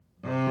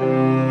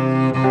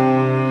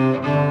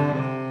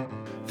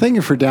Thank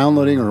you for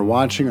downloading or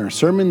watching our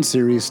sermon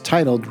series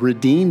titled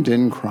Redeemed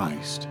in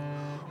Christ.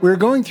 We're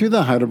going through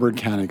the Heidelberg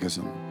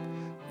Catechism.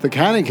 The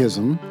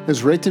Catechism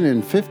is written in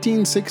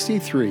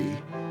 1563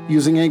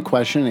 using a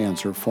question and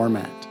answer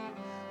format.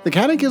 The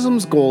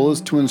Catechism's goal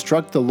is to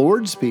instruct the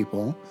Lord's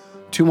people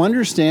to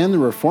understand the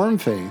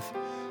Reformed faith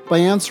by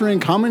answering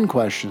common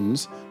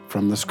questions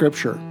from the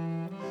Scripture.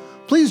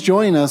 Please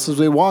join us as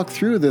we walk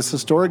through this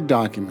historic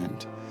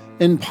document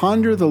and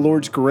ponder the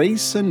Lord's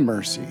grace and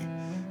mercy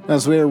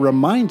as we are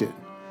reminded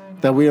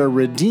that we are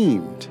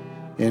redeemed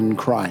in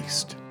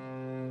Christ.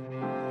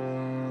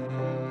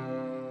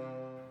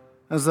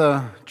 As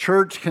the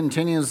church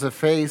continues to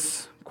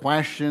face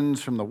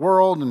questions from the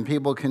world and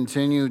people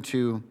continue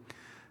to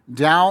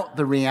doubt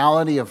the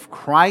reality of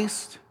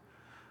Christ,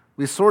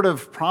 we sort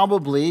of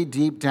probably,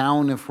 deep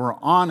down, if we're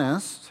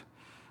honest,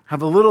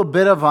 have a little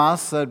bit of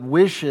us that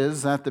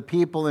wishes that the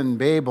people in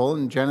Babel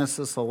in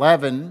Genesis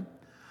 11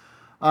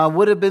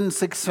 would have been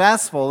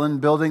successful in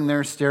building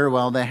their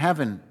stairwell to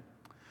heaven.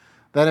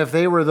 That if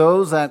they were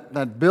those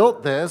that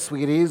built this, we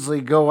could easily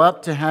go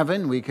up to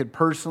heaven. We could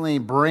personally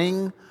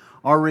bring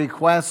our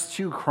requests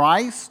to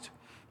Christ.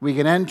 We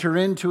could enter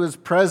into His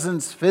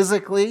presence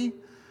physically,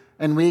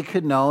 and we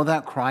could know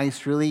that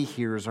Christ really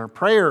hears our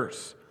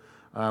prayers.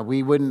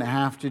 We wouldn't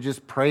have to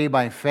just pray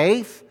by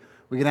faith.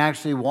 We could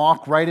actually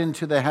walk right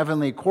into the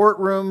heavenly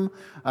courtroom,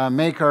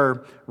 make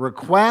our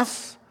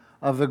requests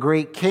of the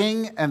great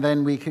King, and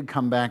then we could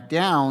come back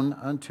down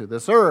unto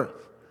this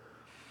earth.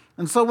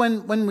 And so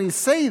when we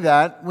say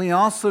that, we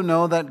also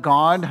know that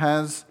God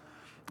has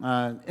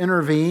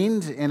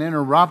intervened and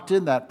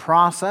interrupted that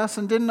process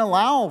and didn't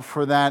allow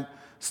for that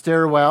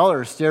stairwell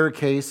or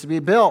staircase to be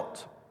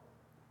built.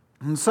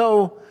 And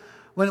so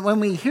when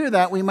we hear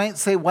that, we might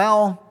say,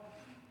 well,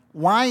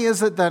 why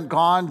is it that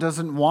God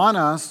doesn't want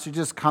us to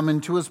just come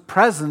into His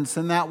presence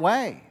in that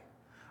way?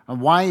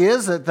 And why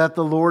is it that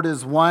the Lord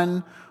is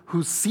one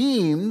who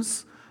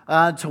seems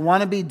to want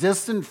to be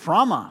distant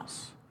from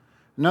us?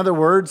 In other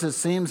words, it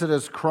seems that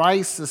as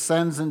Christ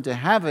ascends into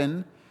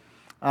heaven,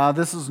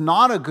 this is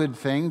not a good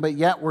thing, but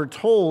yet we're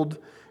told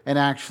it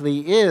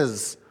actually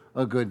is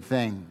a good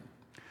thing.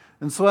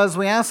 And so as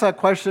we ask that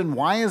question,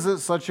 why is it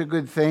such a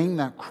good thing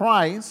that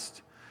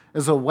Christ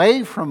is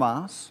away from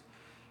us,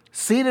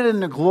 seated in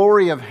the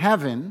glory of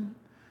heaven,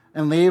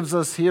 and leaves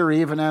us here,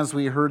 even as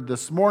we heard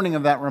this morning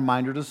of that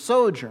reminder to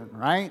sojourn,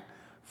 right?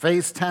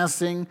 Face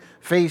testing,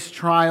 face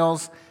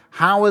trials.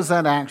 How is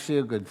that actually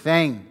a good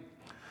thing?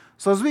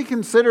 So as we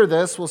consider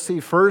this, we'll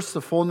see first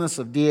the fullness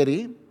of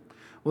deity.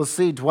 We'll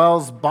see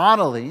dwells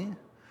bodily.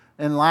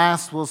 And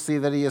last, we'll see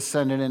that He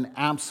ascended in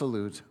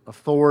absolute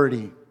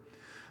authority.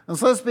 And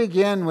so let's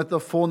begin with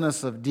the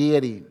fullness of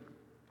deity.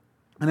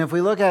 And if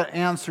we look at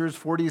answers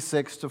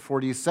 46 to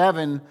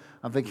 47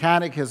 of the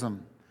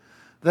Catechism,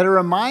 that it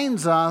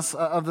reminds us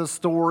of the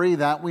story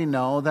that we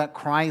know that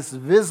Christ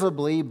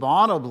visibly,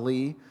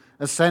 bodily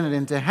ascended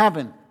into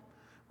heaven.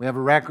 We have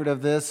a record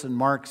of this in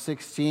Mark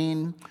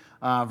 16,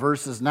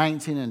 verses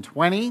 19 and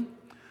 20.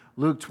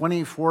 Luke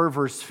 24,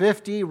 verse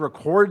 50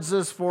 records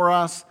this for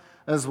us,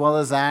 as well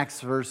as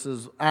Acts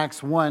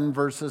 1,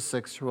 verses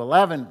 6 through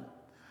 11.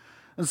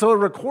 And so it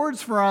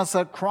records for us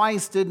that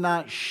Christ did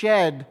not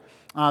shed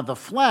the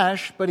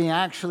flesh, but He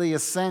actually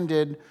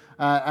ascended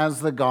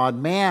as the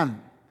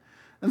God-man.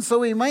 And so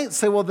we might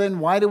say, well, then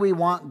why do we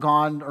want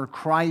God or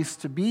Christ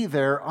to be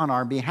there on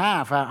our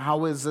behalf?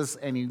 How is this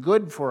any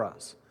good for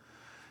us?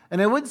 And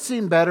it would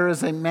seem better,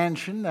 as I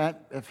mentioned,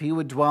 that if He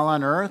would dwell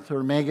on earth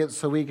or make it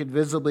so we could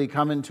visibly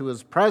come into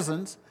His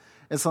presence,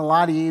 it's a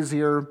lot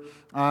easier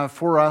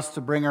for us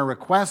to bring our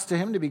requests to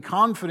Him, to be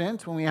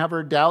confident when we have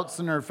our doubts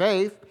in our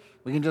faith.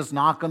 We can just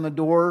knock on the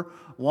door,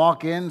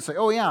 walk in, say,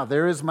 oh yeah,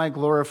 there is my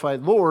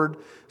glorified Lord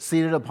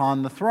seated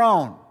upon the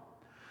throne.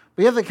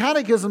 But yet the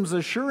Catechism is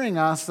assuring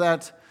us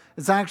that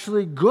it's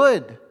actually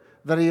good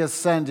that He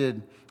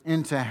ascended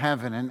into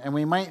heaven. And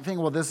we might think,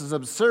 well, this is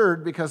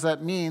absurd because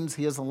that means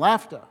He has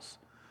left us.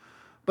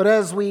 But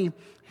as we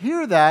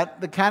hear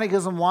that, the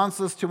Catechism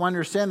wants us to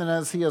understand that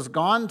as He has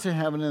gone to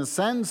heaven and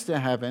ascends to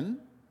heaven,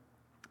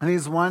 and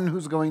He's one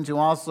who's going to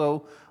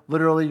also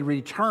literally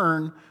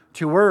return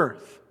to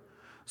earth.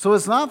 So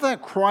it's not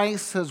that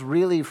Christ has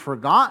really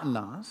forgotten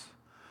us,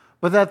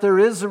 but that there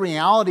is a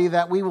reality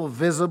that we will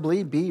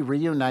visibly be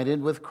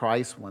reunited with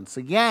Christ once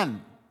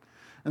again.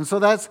 And so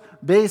that's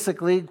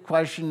basically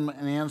question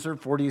and answer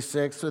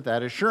 46 with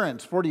that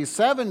assurance.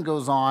 47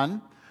 goes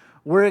on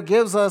where it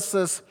gives us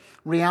this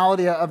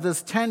reality of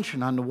this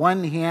tension. On the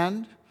one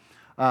hand,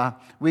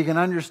 we can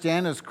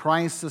understand as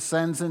Christ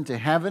ascends into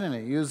heaven, and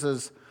it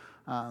uses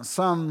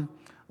some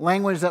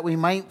language that we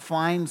might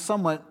find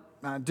somewhat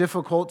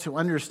difficult to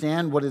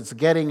understand what it's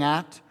getting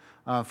at.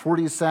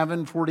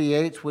 47,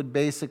 48 would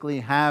basically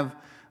have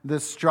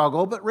this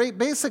struggle. But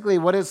basically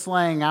what it's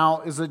laying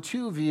out is the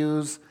two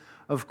views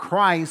of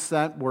Christ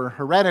that were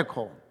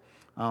heretical.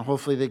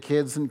 Hopefully the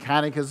kids in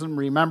Catechism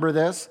remember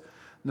this.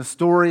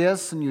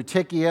 Nestorius and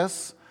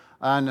Eutychius.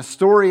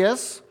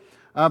 Nestorius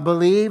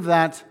believed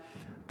that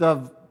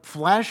the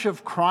flesh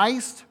of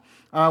Christ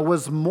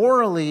was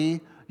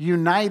morally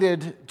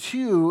united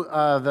to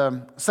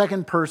the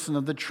second person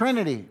of the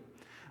Trinity.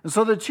 And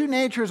so the two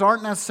natures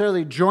aren't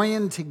necessarily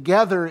joined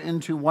together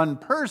into one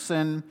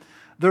person,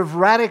 they're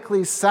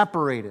radically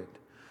separated.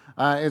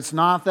 It's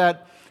not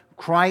that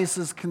Christ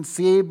is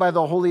conceived by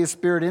the Holy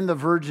Spirit in the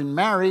Virgin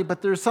Mary,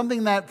 but there's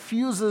something that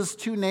fuses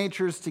two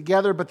natures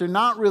together, but they're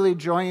not really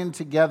joined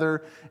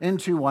together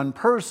into one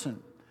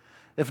person.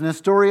 If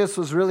Nestorius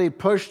was really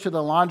pushed to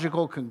the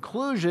logical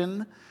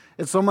conclusion,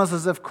 it's almost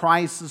as if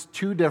Christ is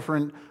two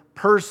different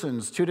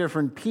persons, two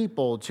different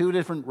people, two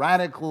different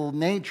radical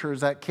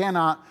natures that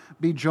cannot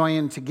be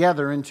joined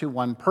together into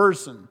one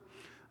person.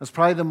 That's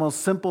probably the most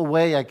simple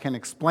way I can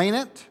explain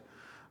it.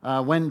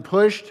 When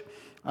pushed,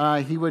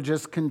 he would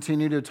just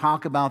continue to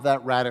talk about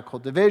that radical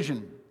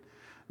division.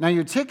 Now,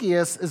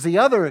 Eutychius is the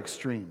other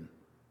extreme.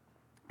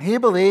 He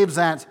believes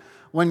that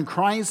when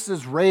Christ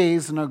is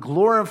raised in a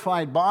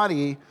glorified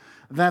body,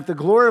 that the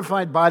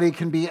glorified body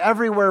can be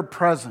everywhere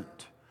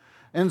present.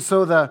 And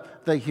so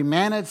the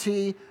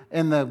humanity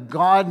and the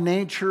God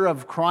nature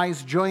of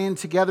Christ join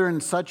together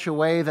in such a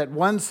way that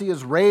once he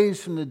is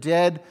raised from the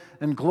dead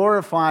and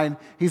glorified,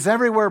 he's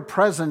everywhere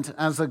present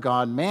as a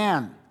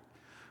God-man.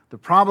 The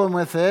problem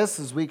with this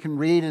is we can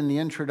read in the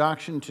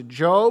introduction to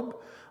Job,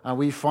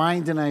 we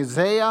find in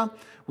Isaiah,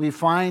 we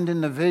find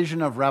in the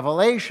vision of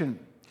Revelation.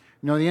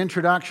 You know, the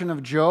introduction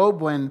of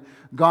Job when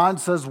God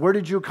says, "Where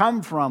did you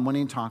come from?" when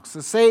he talks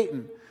to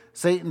Satan.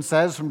 Satan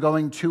says, "From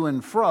going to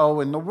and fro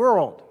in the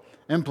world."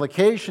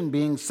 Implication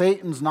being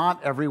Satan's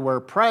not everywhere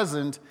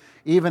present,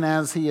 even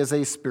as he is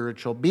a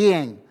spiritual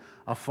being,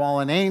 a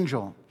fallen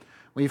angel.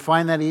 We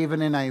find that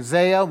even in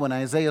Isaiah, when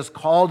Isaiah is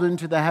called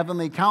into the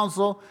heavenly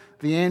council,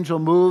 the angel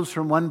moves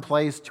from one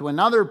place to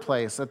another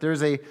place, that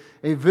there's a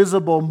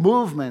visible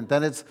movement,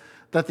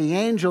 that the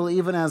angel,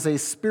 even as a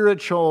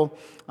spiritual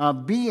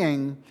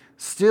being,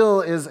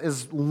 still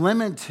is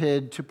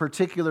limited to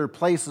particular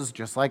places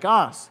just like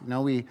us. You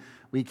know,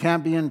 we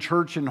can't be in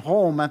church and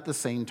home at the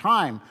same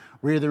time.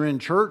 We're either in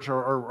church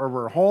or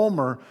we're home,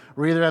 or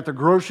we're either at the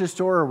grocery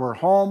store or we're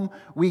home.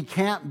 We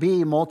can't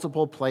be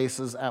multiple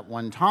places at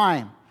one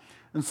time.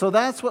 And so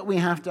that's what we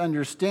have to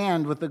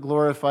understand with the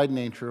glorified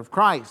nature of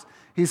Christ.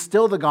 He's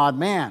still the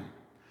God-man.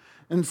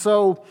 And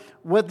so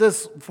what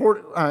this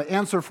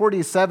answer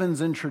 47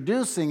 is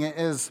introducing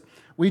is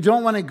we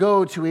don't want to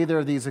go to either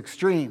of these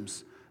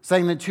extremes,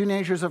 saying the two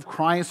natures of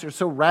Christ are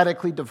so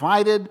radically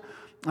divided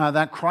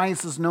that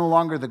Christ is no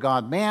longer the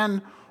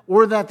God-man,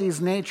 or that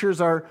these natures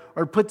are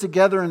put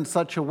together in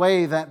such a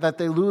way that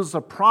they lose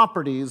the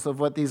properties of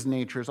what these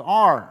natures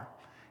are.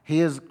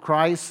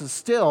 Christ is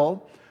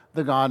still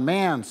the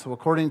God-man. So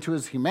according to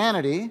his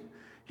humanity,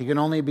 he can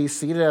only be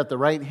seated at the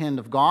right hand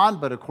of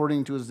God, but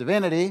according to his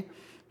divinity,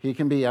 he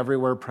can be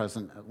everywhere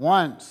present at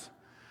once.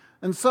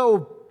 And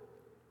so,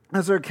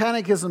 as our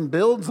catechism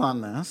builds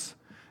on this,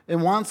 it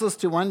wants us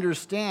to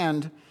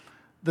understand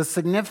the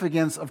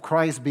significance of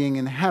Christ being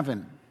in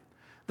heaven.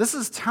 This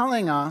is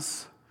telling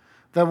us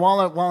that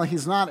while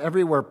he's not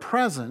everywhere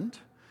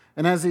present,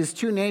 and as these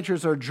two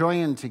natures are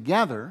joined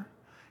together,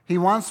 he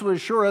wants to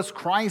assure us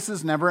Christ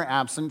is never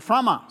absent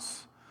from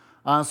us.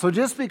 So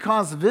just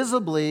because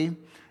visibly,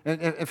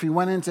 if he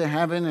went into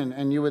heaven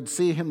and you would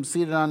see him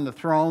seated on the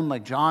throne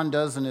like John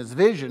does in his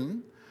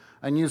vision,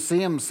 and you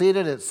see him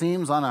seated, it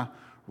seems, on a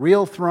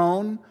real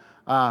throne,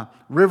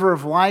 river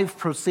of life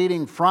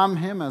proceeding from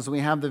him, as we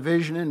have the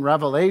vision in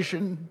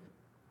Revelation,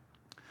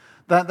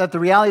 that the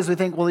reality is we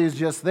think, well, he's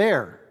just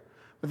there.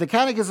 But the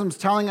Catechism is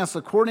telling us,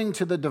 according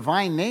to the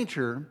divine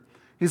nature,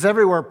 he's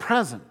everywhere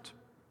present.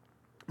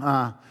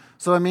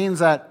 So it means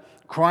that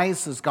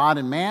Christ is God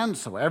and man,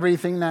 so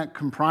everything that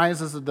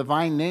comprises the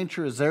divine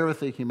nature is there with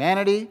the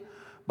humanity.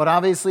 But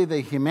obviously the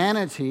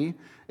humanity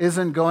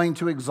isn't going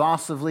to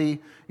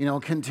exhaustively,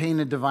 contain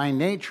a divine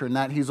nature, and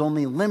that he's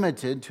only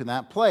limited to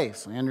that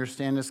place. I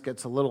understand this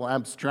gets a little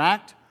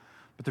abstract,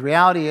 but the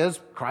reality is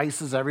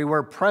Christ is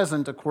everywhere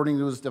present according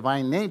to his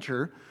divine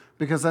nature,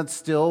 because that's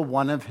still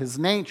one of his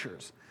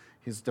natures.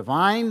 He's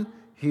divine,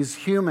 he's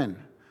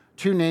human.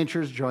 Two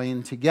natures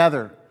joined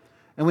together.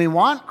 And we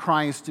want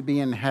Christ to be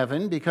in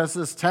heaven because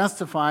this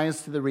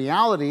testifies to the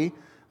reality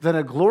that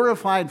a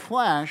glorified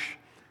flesh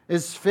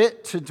is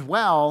fit to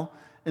dwell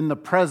in the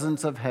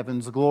presence of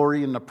heaven's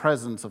glory, in the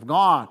presence of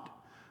God.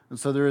 And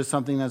so there is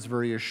something that's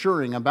very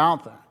assuring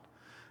about that.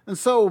 And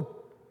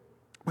so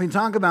we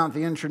talk about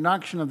the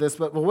introduction of this,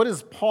 but what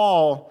is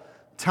Paul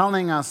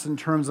telling us in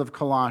terms of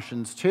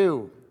Colossians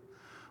 2?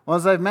 Well,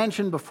 as I've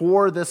mentioned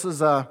before, this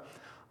is a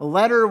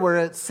letter where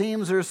it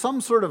seems there's some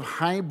sort of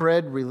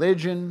hybrid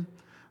religion.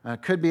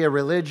 Could be a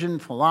religion,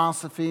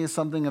 philosophy,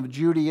 something of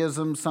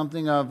Judaism,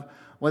 something of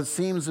what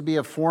seems to be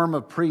a form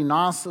of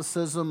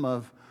pre-Gnosticism,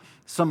 of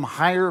some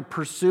higher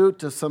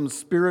pursuit of some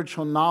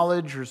spiritual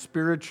knowledge or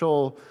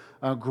spiritual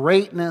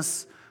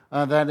greatness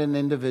that an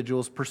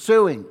individual is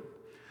pursuing.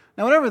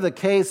 Now, whatever the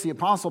case, the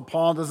Apostle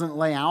Paul doesn't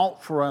lay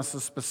out for us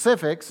the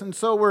specifics, and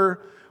so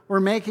we're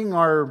making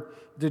our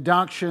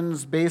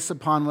deductions based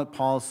upon what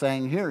Paul is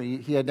saying here.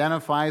 He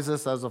identifies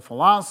this as a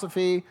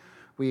philosophy.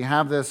 We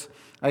have this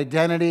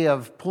identity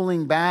of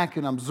pulling back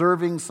and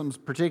observing some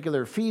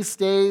particular feast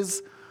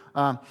days,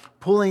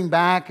 pulling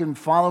back and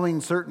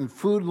following certain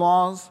food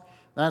laws.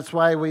 That's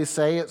why we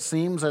say it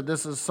seems that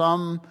this is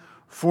some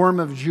form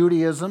of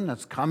Judaism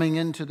that's coming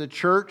into the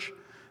church.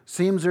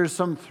 Seems there's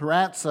some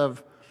threats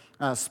of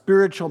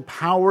spiritual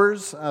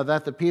powers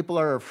that the people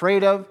are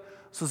afraid of.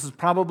 So this is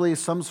probably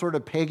some sort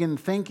of pagan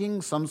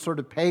thinking, some sort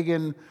of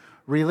pagan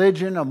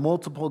religion of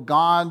multiple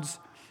gods.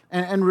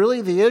 And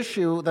really the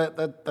issue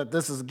that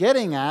this is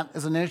getting at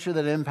is an issue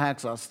that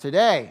impacts us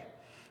today.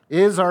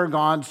 Is our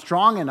God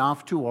strong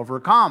enough to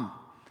overcome?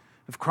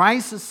 If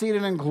Christ is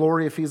seated in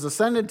glory, if he's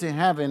ascended to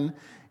heaven,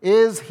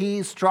 is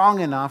he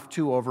strong enough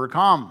to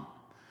overcome?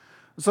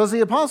 So as the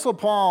Apostle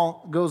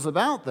Paul goes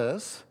about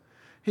this,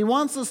 he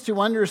wants us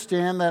to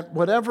understand that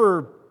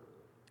whatever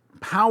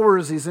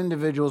powers these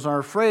individuals are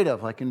afraid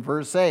of, like in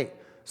verse 8,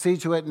 see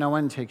to it no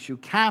one takes you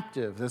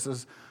captive. This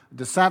is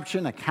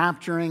deception, a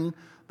capturing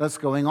that's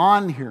going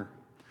on here.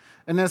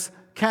 And this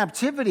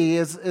captivity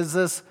is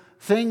this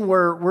thing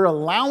where we're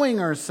allowing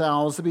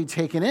ourselves to be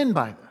taken in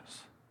by this.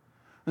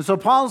 And so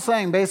Paul's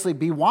saying basically,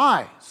 be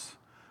wise.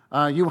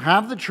 You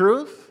have the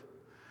truth.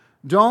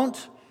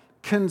 Don't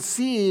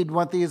concede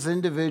what these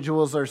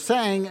individuals are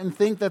saying and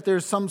think that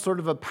there's some sort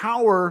of a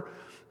power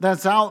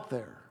that's out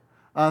there,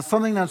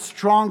 something that's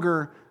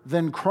stronger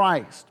than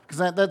Christ.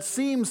 Because that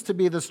seems to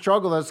be the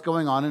struggle that's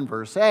going on in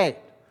verse 8.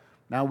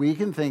 Now, we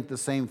can think the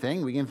same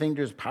thing. We can think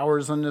there's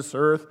powers on this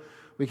earth.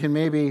 We can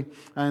maybe,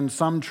 in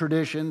some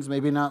traditions,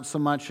 maybe not so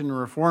much in the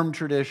Reformed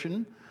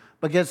tradition,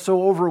 but get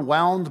so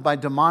overwhelmed by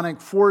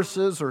demonic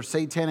forces or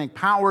satanic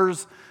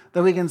powers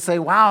that we can say,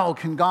 wow,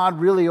 can God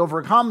really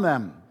overcome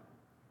them?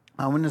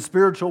 When the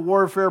spiritual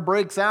warfare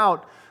breaks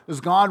out, is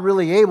God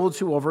really able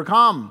to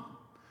overcome?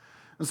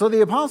 And so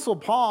the Apostle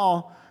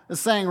Paul is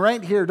saying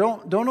right here,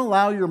 don't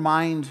allow your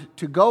mind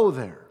to go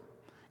there.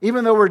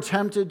 Even though we're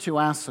tempted to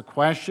ask the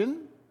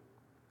question,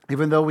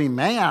 even though we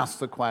may ask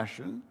the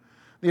question,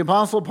 the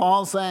Apostle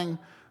Paul is saying,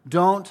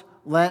 don't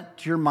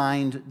let your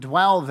mind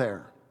dwell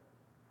there.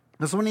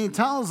 Because when he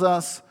tells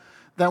us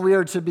that we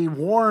are to be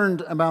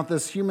warned about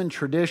this human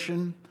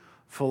tradition,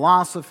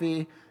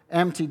 philosophy,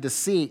 empty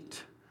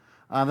deceit,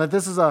 that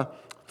this is a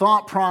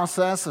thought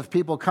process of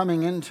people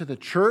coming into the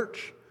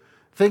church,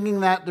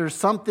 thinking that there's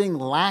something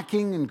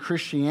lacking in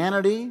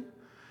Christianity,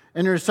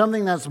 and there's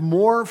something that's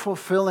more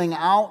fulfilling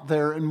out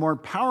there and more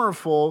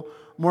powerful,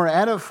 more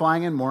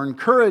edifying, and more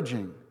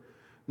encouraging.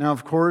 Now,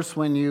 of course,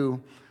 when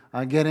you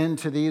get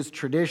into these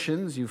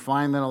traditions, you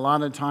find that a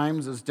lot of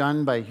times it's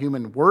done by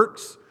human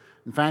works.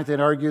 In fact, I'd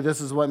argue this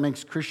is what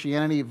makes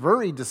Christianity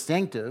very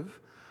distinctive,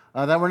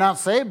 that we're not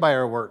saved by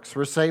our works.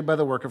 We're saved by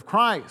the work of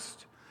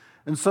Christ.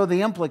 And so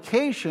the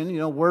implication,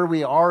 where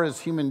we are as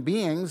human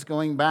beings,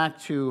 going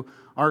back to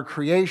our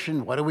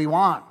creation, what do we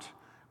want?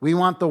 We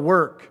want the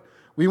work.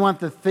 We want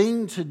the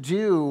thing to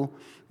do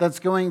that's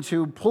going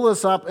to pull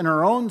us up in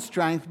our own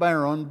strength by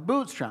our own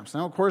bootstraps.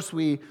 Now, of course,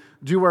 we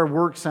do our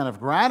works out of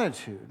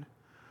gratitude,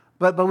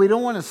 but we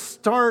don't want to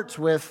start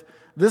with,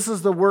 this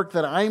is the work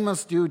that I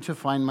must do to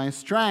find my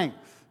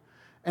strength.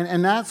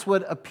 And that's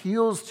what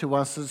appeals to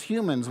us as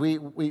humans. We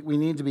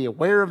need to be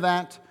aware of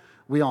that.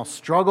 We all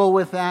struggle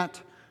with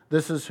that.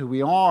 This is who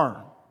we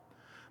are.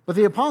 But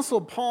the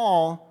Apostle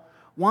Paul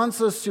wants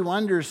us to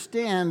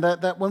understand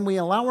that when we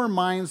allow our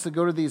minds to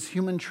go to these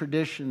human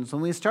traditions,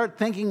 when we start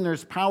thinking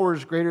there's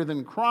powers greater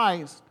than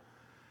Christ,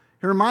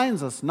 he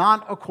reminds us,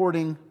 not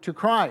according to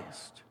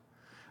Christ.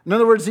 In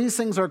other words, these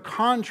things are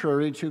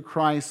contrary to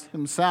Christ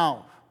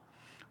himself.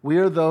 We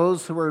are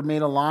those who are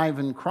made alive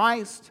in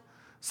Christ,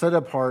 set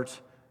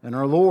apart in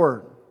our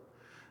Lord.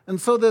 And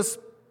so this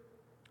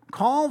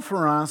call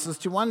for us is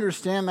to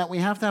understand that we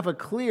have to have a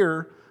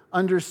clear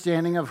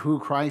understanding of who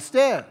Christ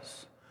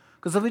is.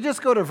 Because if we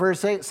just go to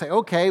verse 8 and say,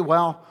 okay,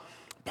 well,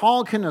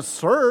 Paul can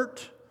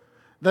assert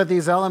that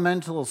these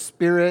elemental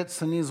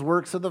spirits and these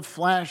works of the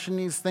flesh and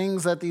these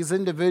things that these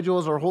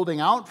individuals are holding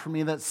out for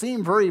me that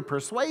seem very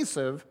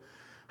persuasive,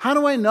 how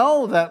do I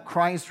know that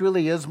Christ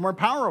really is more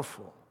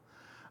powerful?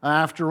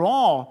 After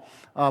all,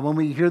 when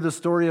we hear the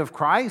story of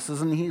Christ,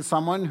 isn't he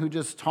someone who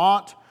just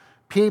taught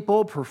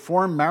people,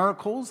 perform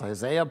miracles?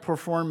 Isaiah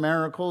performed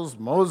miracles,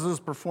 Moses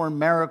performed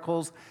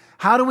miracles.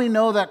 How do we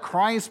know that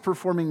Christ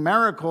performing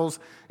miracles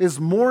is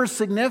more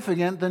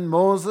significant than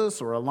Moses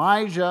or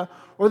Elijah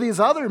or these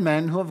other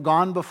men who have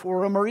gone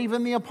before him or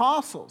even the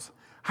apostles?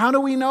 How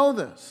do we know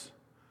this?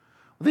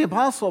 The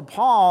Apostle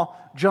Paul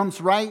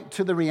jumps right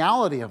to the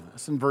reality of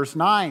this in verse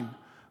 9.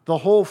 The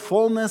whole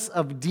fullness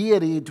of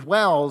deity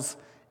dwells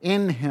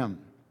in him.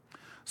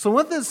 So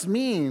what this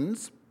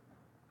means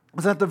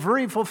is that the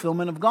very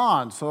fulfillment of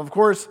God. So of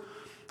course,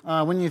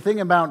 when you think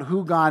about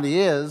who God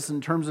is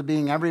in terms of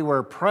being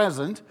everywhere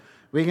present,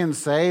 we can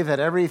say that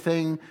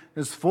everything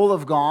is full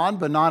of God,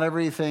 but not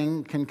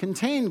everything can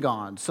contain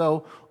God.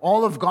 So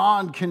all of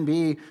God can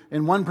be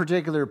in one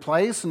particular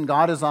place, and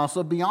God is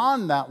also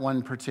beyond that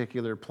one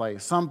particular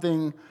place,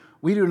 something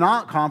we do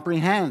not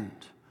comprehend.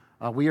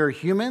 We are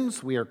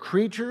humans, we are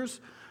creatures,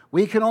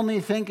 We can only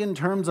think in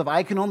terms of,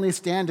 I can only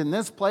stand in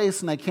this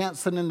place and I can't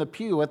sit in the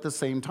pew at the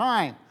same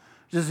time.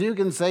 Just as you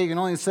can say you can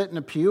only sit in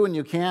a pew and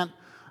you can't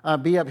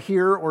be up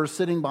here or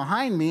sitting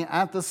behind me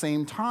at the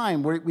same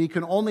time. We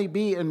can only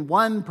be in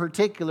one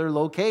particular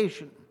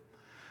location.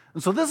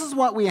 And so this is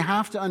what we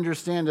have to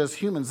understand as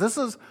humans. This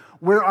is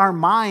where our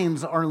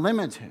minds are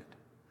limited.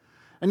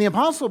 And the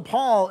Apostle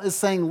Paul is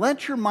saying,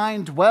 let your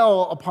mind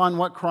dwell upon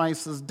what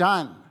Christ has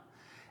done.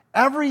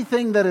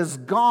 Everything that is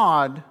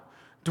God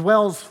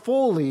dwells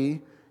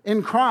fully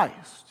in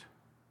Christ.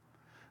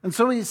 And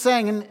so he's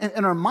saying,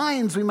 in our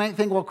minds, we might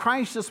think, well,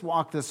 Christ just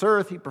walked this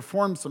earth. He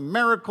performed some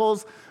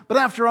miracles. But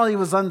after all, he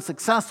was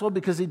unsuccessful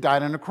because he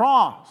died on a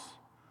cross.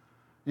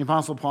 The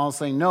Apostle Paul is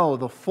saying, no,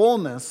 the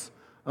fullness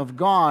of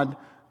God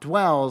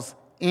dwells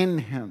in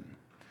him.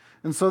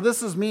 And so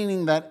this is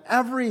meaning that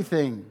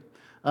everything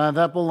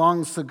that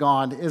belongs to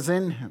God is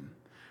in him.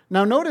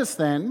 Now notice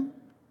then,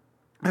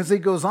 as he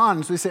goes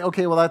on, so we say,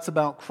 okay, well, that's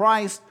about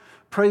Christ.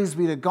 Praise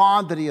be to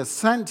God that he has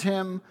sent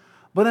him.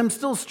 But I'm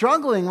still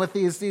struggling with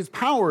these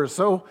powers.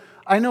 So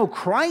I know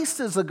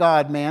Christ is a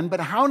God-man, but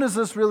how does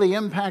this really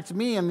impact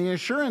me and the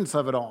assurance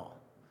of it all?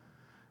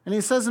 And he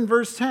says in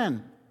verse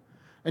 10,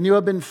 and you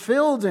have been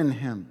filled in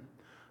him,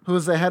 who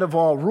is the head of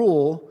all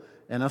rule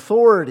and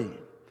authority.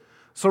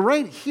 So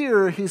right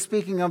here, he's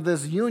speaking of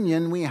this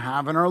union we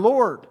have in our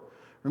Lord.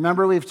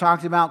 Remember, we've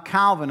talked about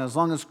Calvin. As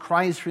long as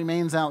Christ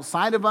remains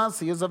outside of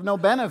us, he is of no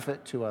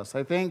benefit to us.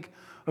 I think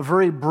a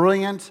very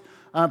brilliant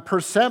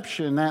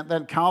perception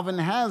that Calvin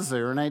has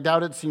there, and I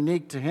doubt it's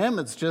unique to him.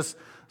 It's just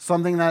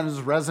something that has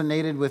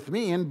resonated with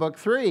me in Book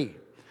 3.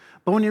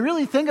 But when you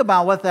really think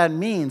about what that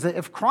means,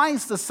 if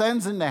Christ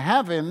ascends into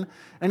heaven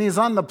and he's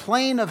on the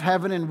plane of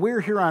heaven and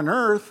we're here on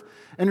earth,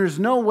 and there's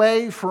no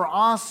way for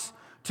us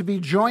to be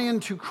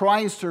joined to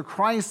Christ or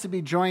Christ to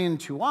be joined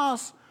to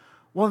us,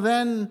 well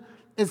then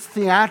it's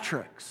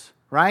theatrics,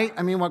 right?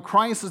 I mean, what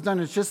Christ has done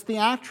is just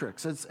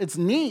theatrics. It's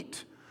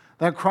neat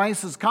that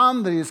Christ has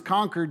come, that he's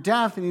conquered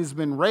death and he's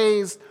been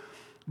raised.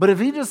 But if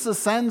he just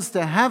ascends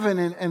to heaven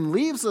and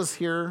leaves us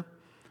here,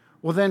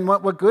 well then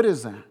what good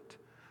is that?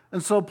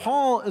 And so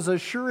Paul is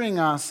assuring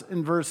us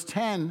in verse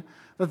 10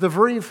 that the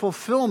very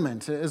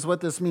fulfillment is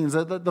what this means,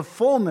 that the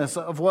fullness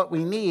of what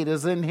we need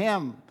is in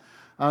him.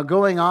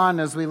 Going on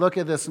as we look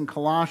at this in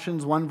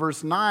Colossians 1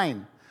 verse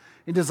 9,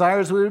 he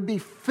desires we would be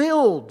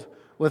filled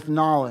with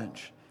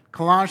knowledge.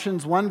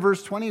 Colossians 1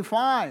 verse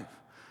 25,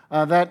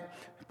 that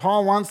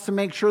Paul wants to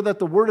make sure that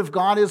the Word of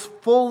God is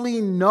fully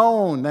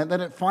known, that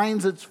it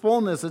finds its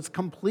fullness, its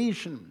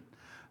completion.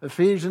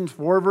 Ephesians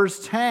 4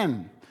 verse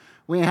 10,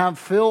 we have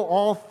fill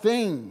all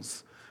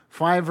things.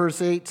 5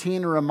 verse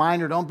 18, a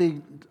reminder,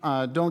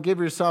 don't give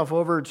yourself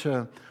over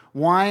to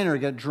wine or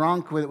get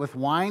drunk with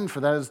wine, for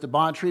that is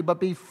debauchery, but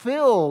be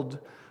filled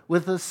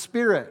with the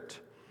Spirit.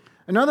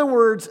 In other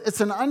words,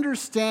 it's an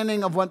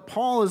understanding of what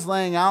Paul is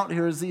laying out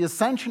here is the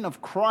ascension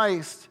of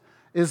Christ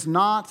is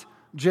not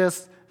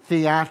just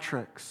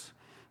theatrics.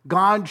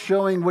 God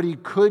showing what he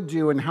could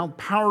do and how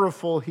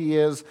powerful he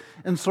is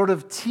and sort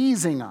of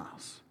teasing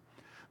us.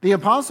 The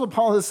Apostle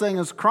Paul is saying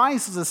as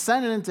Christ is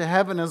ascended into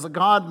heaven as a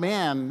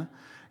God-man,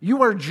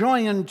 you are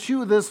joined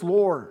to this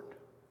Lord.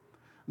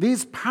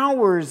 These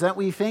powers that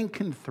we think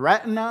can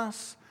threaten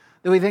us,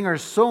 that we think are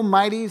so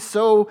mighty,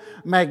 so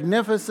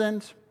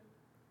magnificent,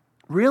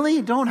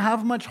 really don't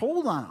have much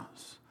hold on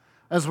us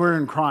as we're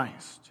in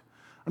Christ.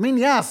 I mean,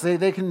 yes,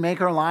 they can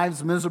make our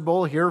lives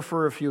miserable here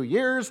for a few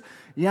years.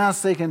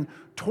 Yes, they can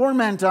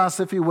torment us,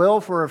 if you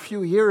will, for a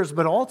few years.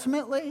 But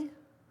ultimately,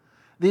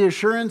 the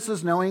assurance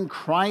is knowing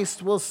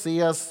Christ will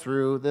see us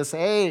through this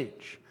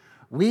age.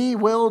 We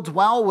will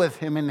dwell with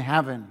him in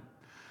heaven.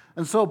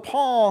 And so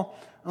Paul,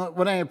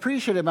 what I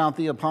appreciate about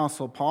the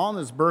Apostle Paul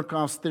is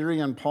Berkhof's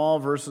theory on Paul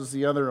versus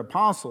the other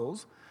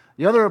apostles.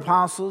 The other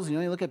apostles, you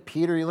look at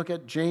Peter, you look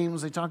at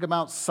James, they talk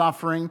about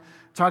suffering,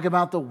 talk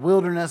about the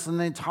wilderness, and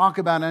they talk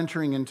about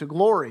entering into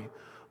glory.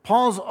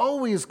 Paul's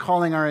always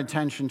calling our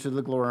attention to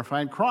the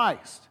glorified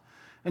Christ.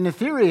 And the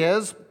theory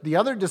is the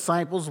other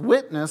disciples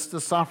witnessed the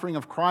suffering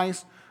of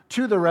Christ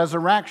to the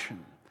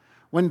resurrection.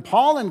 When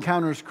Paul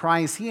encounters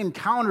Christ, he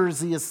encounters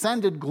the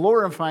ascended,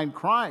 glorified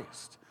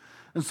Christ.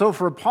 And so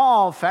for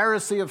Paul,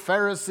 Pharisee of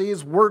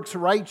Pharisees, works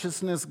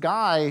righteousness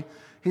guy,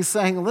 he's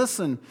saying,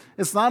 listen,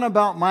 it's not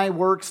about my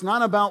works,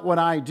 not about what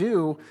I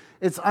do.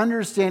 It's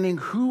understanding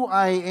who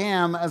I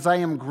am as I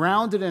am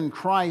grounded in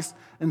Christ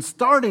and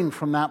starting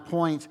from that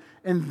point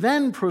and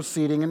then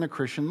proceeding in the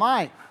Christian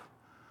life.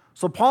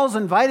 So Paul's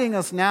inviting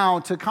us now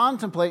to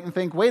contemplate and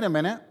think, wait a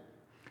minute,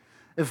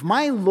 if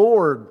my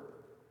Lord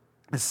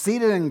is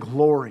seated in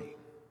glory,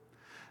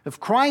 if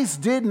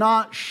Christ did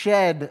not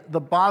shed the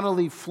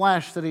bodily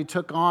flesh that he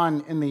took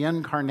on in the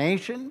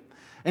incarnation,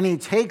 and he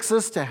takes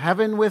us to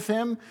heaven with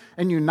him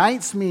and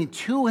unites me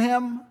to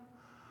him,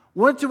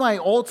 what do I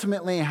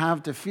ultimately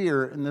have to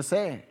fear in this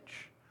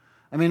age?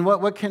 I mean,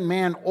 what can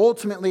man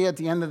ultimately at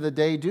the end of the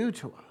day do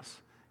to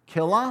us?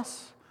 Kill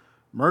us?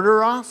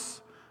 Murder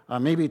us?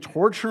 Maybe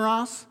torture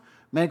us?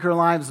 Make our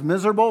lives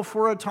miserable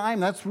for a time?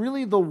 That's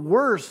really the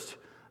worst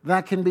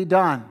that can be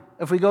done.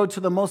 If we go to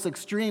the most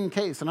extreme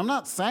case, and I'm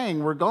not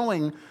saying we're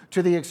going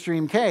to the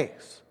extreme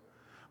case,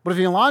 but if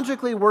you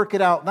logically work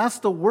it out, that's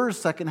the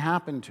worst that can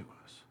happen to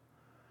us.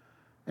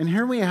 And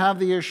here we have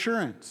the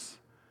assurance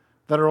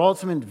that our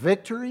ultimate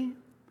victory,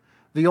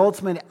 the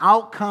ultimate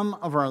outcome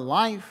of our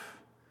life,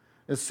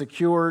 is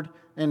secured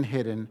and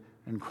hidden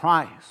in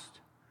Christ.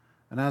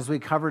 And as we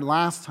covered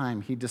last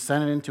time, he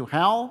descended into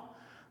hell,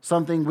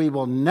 something we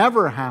will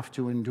never have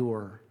to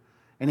endure,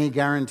 and he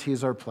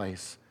guarantees our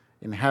place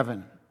in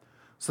heaven.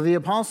 So the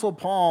Apostle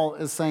Paul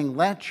is saying,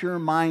 let your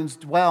minds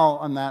dwell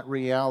on that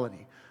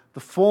reality. The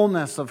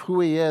fullness of who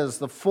he is,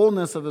 the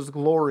fullness of his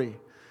glory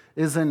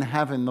is in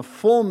heaven. The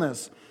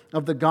fullness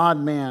of the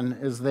God-man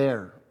is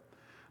there.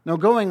 Now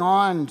going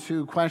on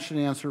to question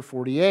and answer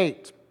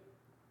 48,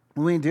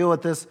 when we deal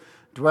with this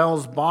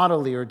dwells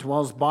bodily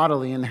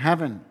in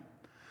heaven.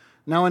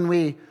 Now when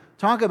we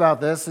talk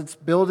about this, it's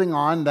building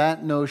on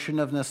that notion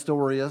of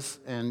Nestorius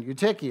and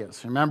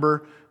Eutychius.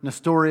 Remember,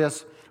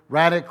 Nestorius,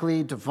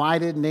 radically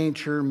divided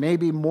nature,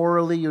 maybe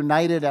morally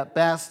united at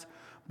best,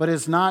 but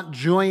is not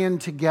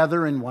joined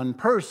together in one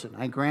person.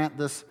 I grant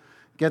this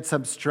gets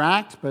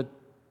abstract, but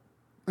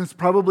it's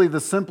probably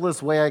the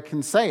simplest way I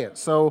can say it.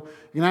 So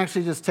you can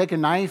actually just take a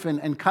knife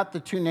and cut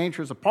the two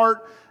natures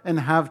apart and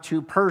have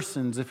two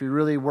persons if you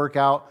really work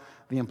out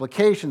the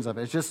implications of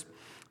it. It's just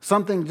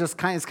something it's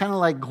kind of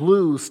like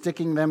glue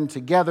sticking them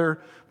together,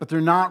 but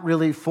they're not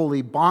really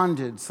fully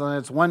bonded. So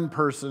it's one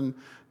person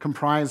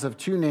comprised of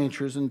two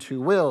natures and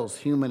two wills,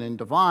 human and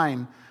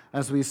divine,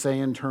 as we say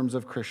in terms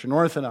of Christian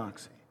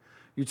orthodoxy.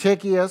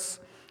 Eutychius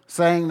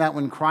saying that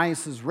when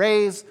Christ is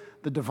raised,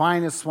 the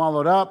divine is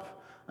swallowed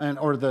up,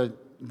 or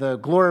the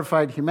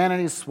glorified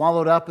humanity is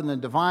swallowed up in the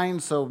divine,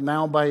 so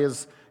now by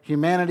his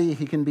humanity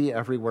he can be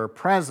everywhere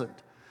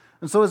present.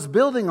 And so it's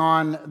building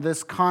on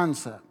this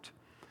concept.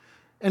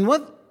 And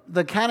what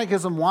the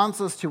Catechism wants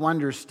us to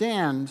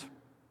understand,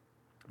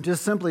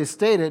 just simply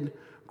stated,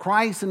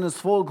 Christ in his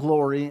full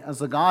glory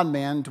as a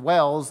God-man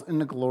dwells in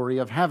the glory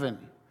of heaven.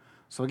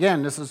 So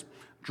again, this is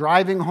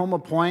driving home a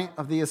point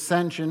of the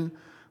ascension,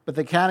 but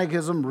the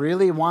Catechism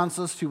really wants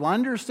us to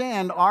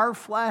understand our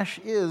flesh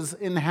is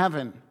in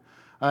heaven.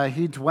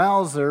 He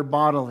dwells there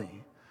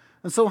bodily.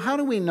 And so how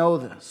do we know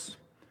this?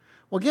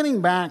 Well,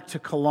 getting back to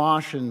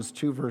Colossians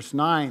 2, verse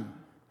 9,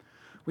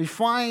 we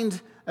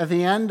find at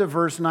the end of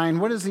verse 9,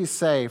 what does he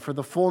say? For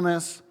the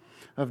fullness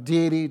of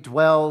deity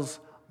dwells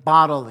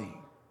bodily.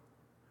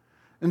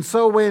 And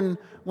so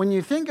when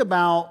you think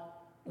about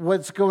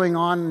what's going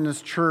on in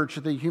this church,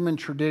 the human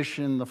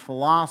tradition, the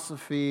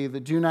philosophy, the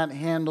do not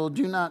handle,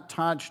 do not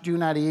touch, do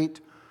not eat,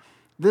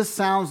 this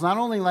sounds not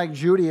only like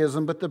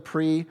Judaism, but the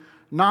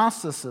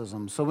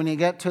pre-Gnosticism. So when you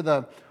get to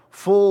the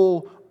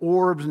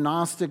full-orbed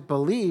Gnostic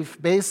belief,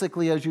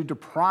 basically as you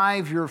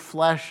deprive your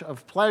flesh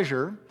of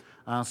pleasure,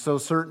 so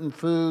certain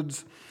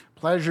foods,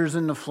 pleasures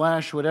in the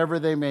flesh, whatever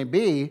they may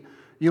be,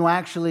 you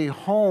actually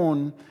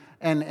hone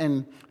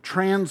and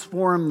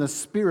transform the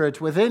spirit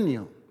within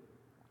you.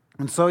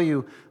 And so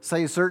you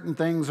say certain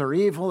things are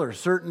evil or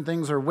certain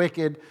things are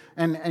wicked,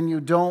 and you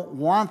don't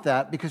want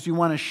that because you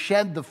want to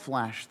shed the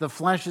flesh. The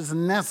flesh is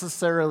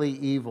necessarily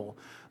evil.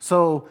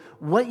 So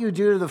what you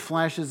do to the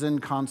flesh is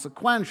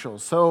inconsequential.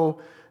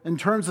 So in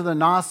terms of the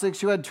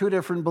Gnostics, you had two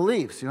different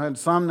beliefs. You had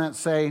some that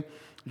say,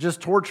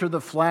 just torture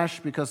the flesh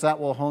because that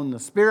will hone the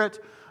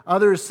spirit.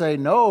 Others say,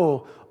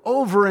 no,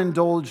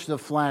 overindulge the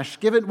flesh.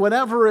 Give it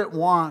whatever it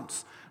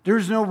wants.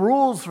 There's no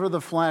rules for the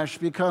flesh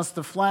because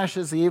the flesh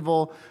is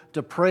evil,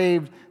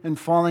 depraved, and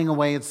falling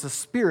away. It's the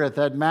spirit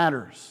that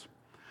matters.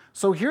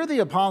 So here the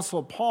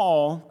Apostle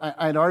Paul,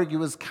 I'd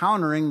argue, is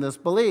countering this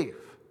belief.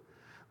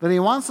 That he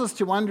wants us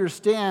to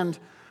understand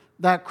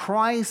that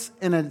Christ,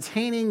 in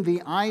attaining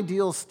the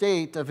ideal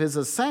state of his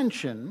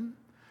ascension,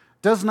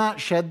 does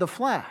not shed the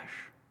flesh.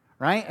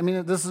 Right? I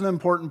mean, this is an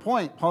important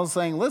point. Paul's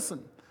saying,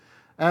 listen,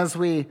 as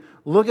we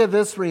look at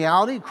this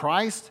reality,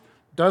 Christ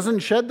doesn't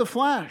shed the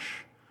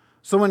flesh.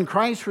 So when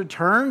Christ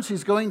returns,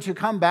 he's going to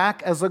come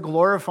back as a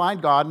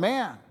glorified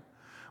God-man.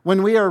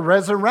 When we are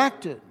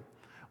resurrected,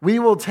 we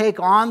will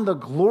take on the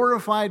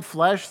glorified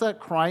flesh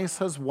that Christ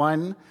has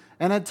won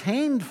and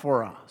attained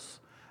for us.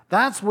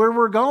 That's where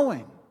we're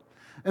going.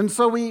 And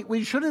so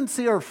we shouldn't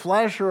see our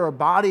flesh or our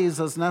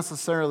bodies as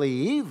necessarily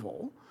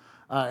evil.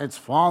 It's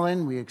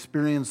fallen. We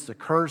experience the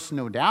curse,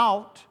 no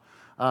doubt.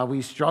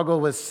 We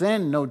struggle with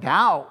sin, no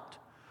doubt.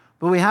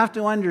 But we have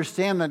to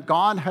understand that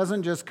God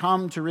hasn't just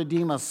come to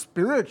redeem us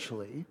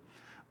spiritually,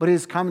 but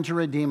he's come to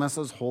redeem us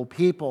as whole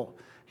people.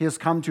 He has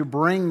come to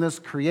bring this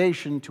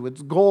creation to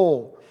its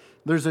goal.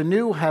 There's a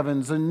new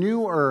heavens, a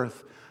new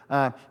earth.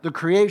 The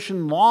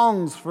creation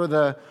longs for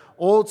the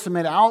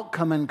ultimate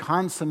outcome and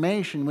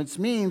consummation, which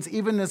means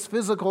even this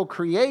physical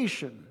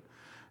creation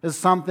is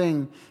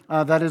something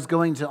that is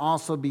going to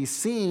also be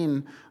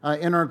seen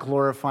in our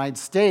glorified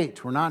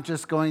state. We're not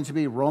just going to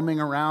be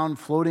roaming around,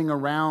 floating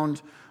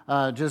around,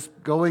 just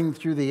going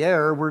through the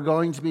air. We're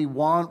going to be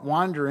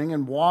wandering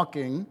and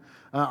walking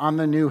on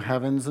the new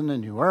heavens and the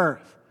new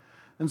earth.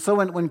 And so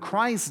when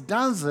Christ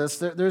does this,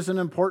 there's an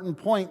important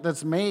point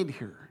that's made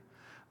here.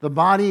 The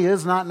body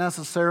is not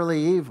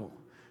necessarily evil.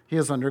 He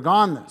has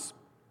undergone this.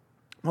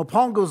 Well,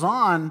 Paul goes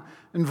on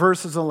in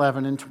verses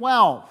 11 and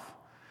 12,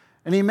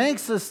 and he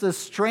makes this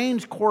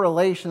strange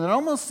correlation that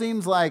almost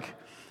seems like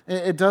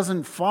it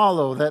doesn't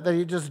follow, that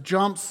he just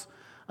jumps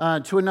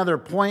to another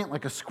point,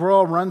 like a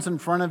squirrel runs in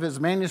front of his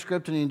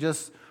manuscript and he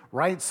just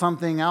writes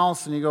something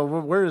else, and you go,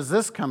 well, where is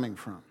this coming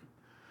from?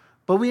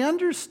 But we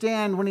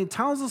understand when he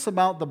tells us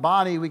about the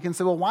body, we can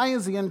say, well, why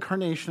is the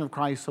incarnation of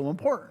Christ so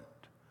important?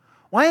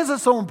 Why is it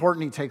so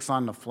important he takes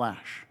on the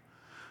flesh?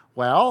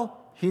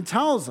 Well, he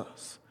tells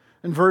us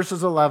in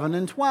verses 11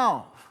 and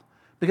 12,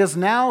 because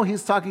now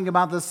he's talking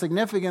about the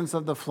significance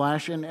of the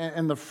flesh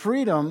and the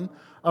freedom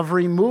of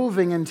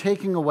removing and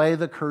taking away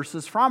the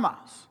curses from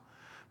us.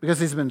 Because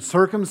he's been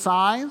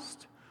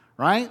circumcised,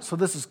 right? So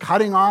this is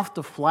cutting off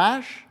the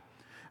flesh.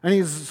 And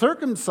he's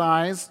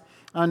circumcised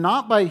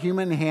not by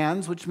human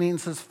hands, which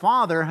means his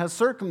father has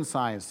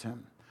circumcised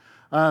him.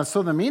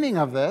 So the meaning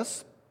of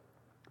this,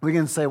 we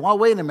can say, well,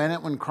 wait a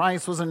minute. When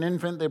Christ was an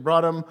infant, they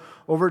brought him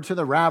over to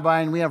the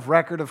rabbi, and we have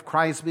record of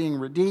Christ being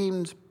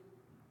redeemed,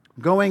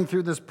 going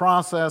through this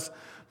process,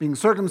 being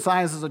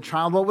circumcised as a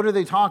child. Well, what are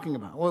they talking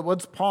about?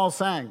 What's Paul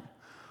saying?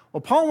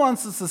 Well, Paul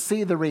wants us to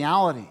see the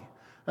reality.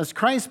 As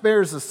Christ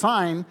bears a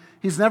sign,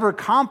 he's never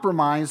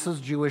compromised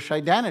his Jewish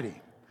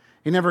identity.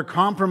 He never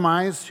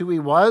compromised who he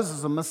was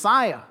as a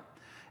Messiah.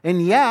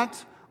 And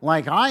yet,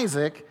 like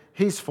Isaac,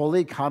 he's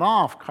fully cut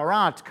off,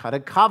 karat, cut a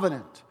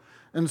covenant.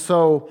 And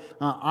so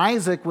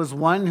Isaac was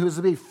one who was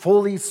to be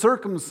fully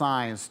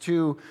circumcised,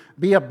 to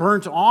be a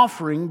burnt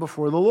offering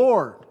before the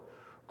Lord.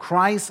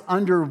 Christ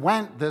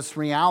underwent this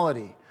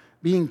reality,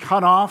 being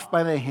cut off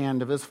by the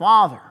hand of his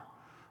father.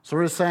 So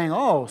we're saying,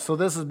 so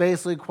this is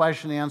basically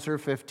question and answer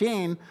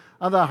 15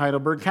 of the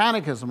Heidelberg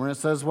Catechism, where it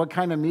says, what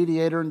kind of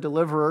mediator and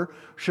deliverer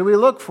should we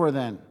look for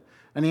then?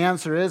 And the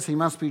answer is, he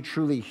must be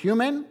truly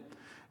human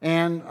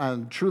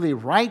and truly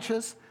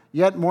righteous,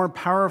 yet more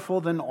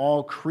powerful than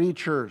all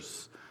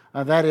creatures.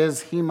 That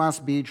is, he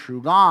must be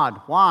true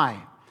God.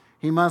 Why?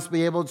 He must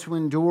be able to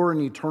endure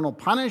an eternal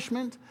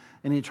punishment,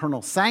 an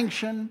eternal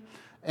sanction,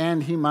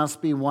 and he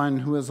must be one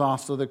who is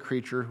also the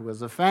creature who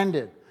is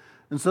offended.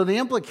 And so the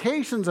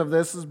implications of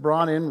this is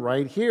brought in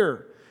right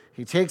here.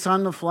 He takes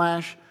on the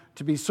flesh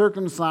to be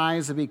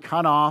circumcised, to be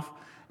cut off,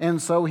 and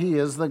so he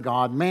is the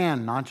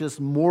God-man, not just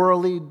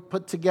morally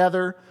put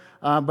together,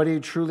 but he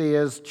truly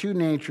is two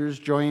natures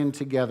joined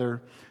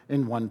together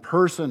in one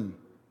person.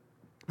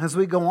 As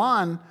we go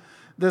on,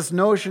 this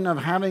notion of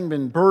having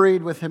been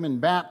buried with him in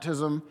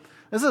baptism,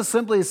 this is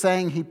simply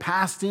saying he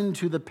passed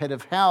into the pit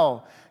of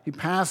hell. He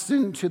passed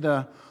into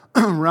the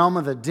realm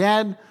of the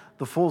dead,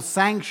 the full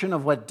sanction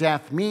of what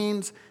death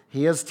means.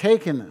 He has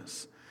taken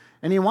this.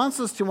 And he wants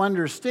us to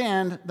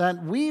understand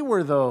that we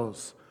were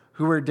those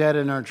who were dead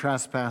in our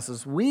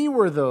trespasses. We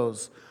were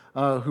those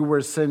who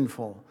were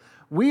sinful.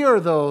 We are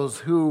those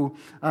who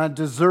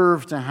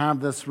deserve to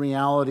have this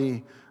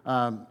reality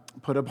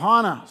put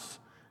upon us.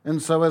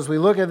 And so as we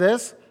look at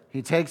this,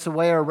 he takes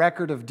away our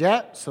record of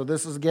debt. So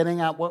this is getting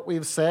at what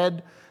we've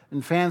said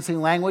in fancy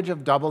language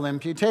of double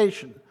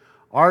imputation.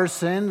 Our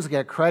sins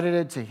get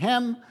credited to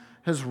him.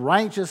 His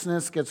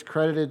righteousness gets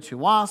credited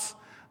to us.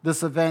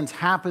 This event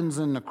happens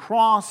in the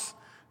cross,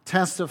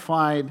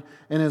 testified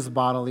in his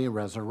bodily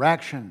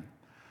resurrection.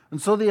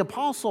 And so the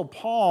Apostle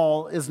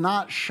Paul is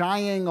not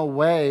shying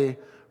away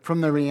from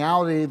the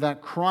reality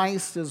that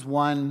Christ is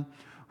one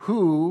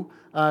who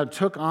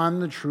took on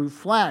the true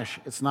flesh.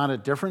 It's not a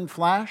different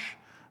flesh,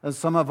 as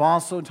some have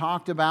also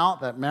talked about,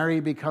 that Mary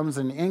becomes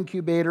an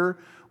incubator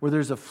where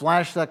there's a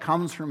flesh that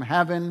comes from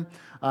heaven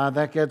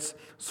that gets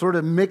sort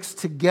of mixed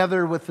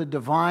together with the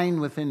divine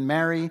within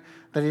Mary,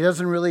 that he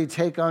doesn't really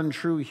take on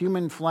true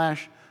human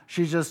flesh.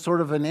 She's just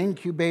sort of an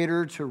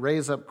incubator to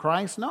raise up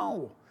Christ.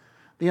 No.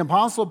 The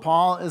Apostle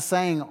Paul is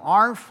saying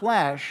our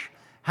flesh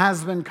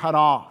has been cut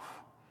off.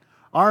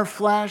 Our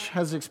flesh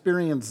has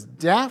experienced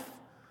death.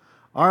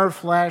 Our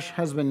flesh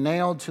has been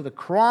nailed to the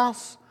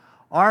cross.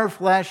 Our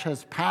flesh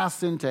has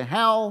passed into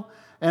hell,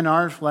 and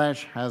our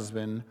flesh has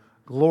been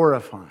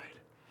glorified.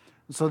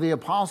 So the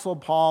Apostle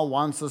Paul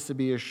wants us to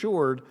be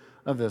assured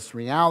of this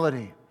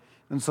reality.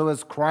 And so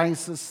as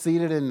Christ is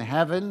seated in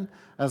heaven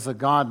as a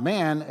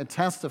God-man, it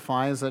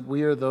testifies that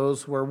we are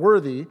those who are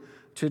worthy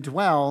to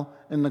dwell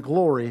in the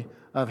glory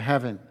of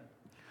heaven.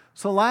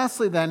 So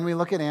lastly then, we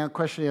look at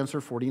question and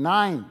answer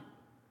 49.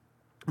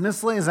 And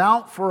this lays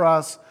out for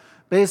us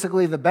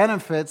basically the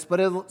benefits, but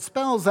it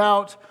spells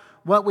out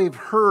what we've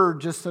heard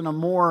just in a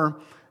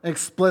more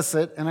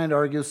explicit, and I'd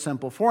argue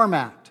simple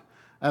format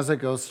as it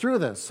goes through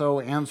this. So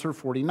answer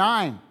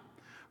 49,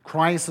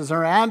 Christ is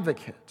our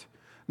advocate.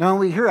 Now, when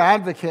we hear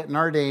advocate in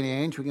our day and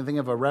age, we can think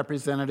of a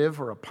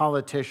representative or a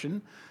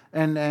politician.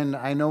 And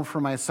I know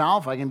for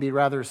myself, I can be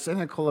rather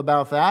cynical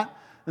about that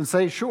and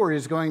say, sure,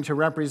 he's going to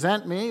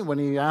represent me when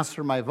he asks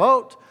for my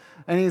vote,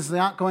 and he's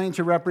not going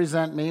to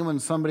represent me when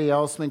somebody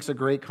else makes a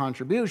great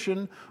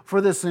contribution for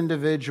this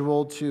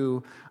individual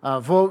to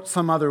vote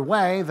some other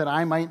way that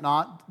I might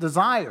not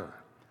desire.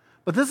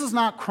 But this is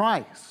not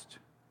Christ.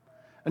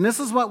 And this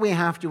is what we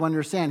have to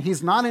understand.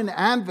 He's not an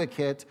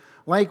advocate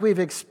like we've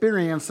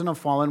experienced in a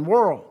fallen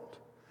world.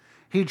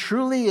 He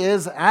truly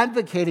is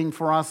advocating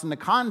for us in the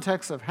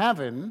context of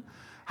heaven,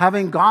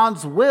 having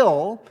God's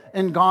will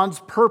and God's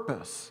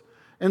purpose.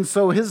 And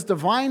so his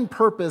divine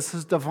purpose,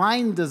 his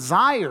divine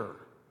desire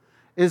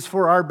is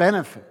for our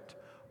benefit,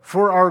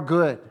 for our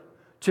good,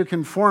 to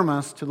conform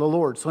us to the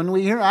Lord. So when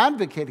we hear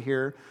advocate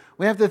here,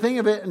 we have to think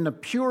of it in the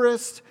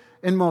purest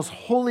and most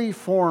holy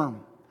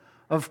form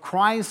of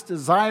Christ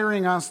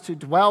desiring us to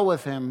dwell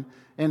with him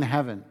in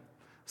heaven.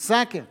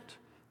 Second,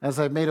 as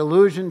I've made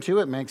allusion to,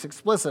 it makes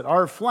explicit,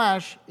 our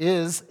flesh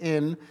is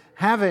in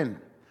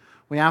heaven.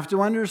 We have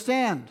to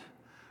understand,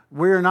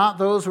 we're not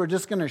those who are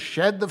just going to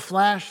shed the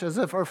flesh as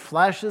if our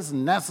flesh is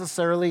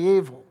necessarily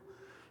evil.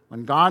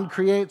 When God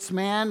creates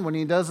man, when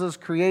he does his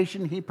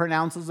creation, he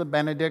pronounces a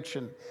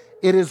benediction.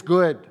 It is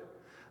good.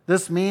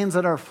 This means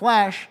that our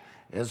flesh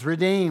is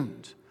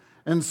redeemed.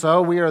 And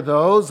so we are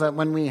those that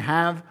when we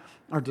have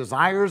our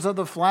desires of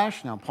the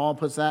flesh, now Paul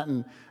puts that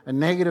in a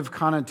negative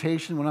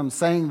connotation. When I'm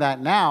saying that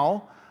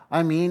now,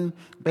 I mean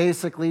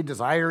basically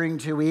desiring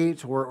to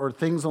eat or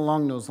things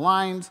along those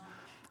lines.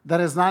 That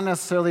is not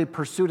necessarily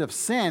pursuit of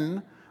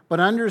sin, but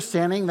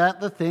understanding that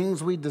the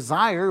things we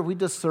desire, we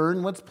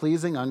discern what's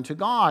pleasing unto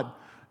God.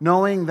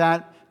 Knowing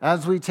that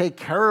as we take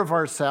care of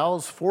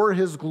ourselves for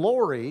his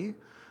glory,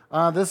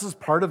 this is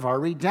part of our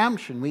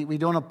redemption. We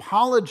don't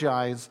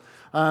apologize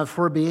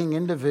for being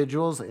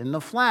individuals in the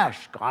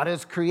flesh. God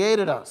has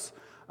created us.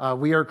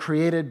 We are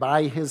created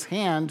by his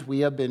hand.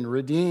 We have been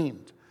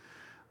redeemed.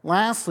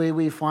 Lastly,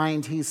 we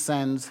find he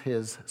sends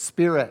his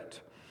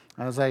Spirit.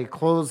 As I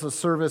close the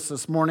service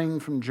this morning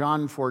from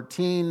John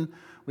 14,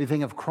 we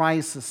think of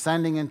Christ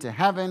ascending into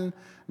heaven.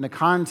 In the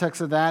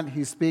context of that,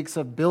 he speaks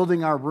of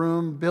building our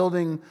room,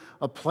 building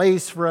a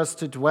place for us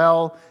to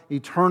dwell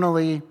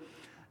eternally.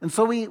 And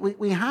so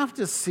we have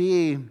to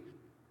see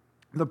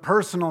the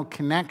personal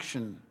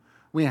connection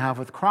we have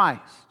with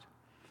Christ.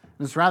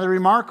 And it's rather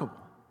remarkable.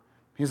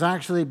 He's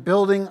actually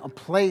building a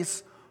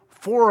place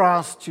for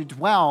us to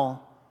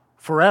dwell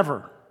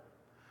forever.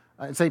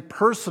 It's a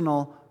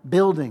personal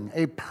building,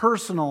 a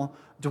personal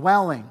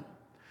dwelling.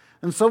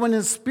 And so when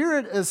his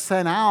Spirit is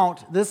sent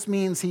out, this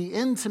means he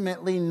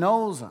intimately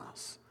knows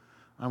us.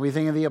 We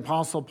think of the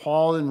Apostle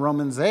Paul in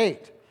Romans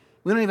 8.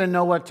 We don't even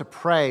know what to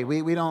pray.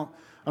 We don't.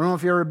 I don't know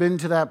if you've ever been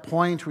to that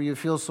point where you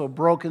feel so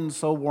broken,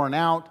 so worn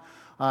out,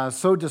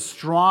 so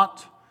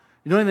distraught.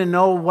 You don't even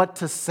know what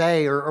to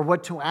say or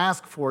what to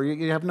ask for.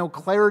 You have no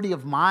clarity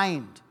of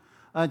mind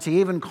to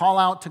even call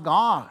out to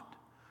God.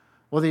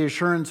 Well, the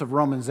assurance of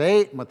Romans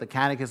 8 and what the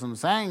Catechism is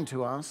saying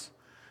to us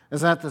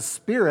is that the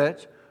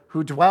Spirit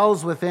who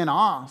dwells within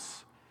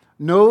us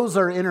knows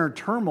our inner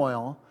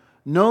turmoil,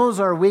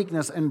 knows our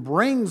weakness, and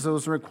brings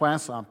those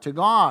requests up to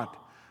God.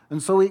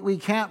 And so we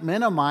can't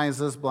minimize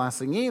this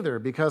blessing either,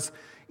 because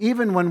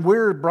even when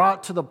we're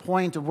brought to the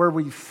point of where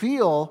we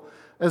feel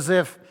as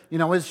if,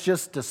 it's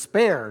just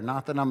despair,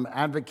 not that I'm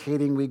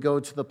advocating we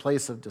go to the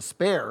place of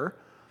despair,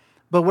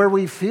 but where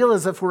we feel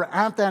as if we're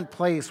at that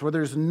place where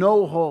there's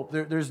no hope,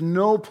 there's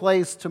no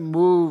place to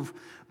move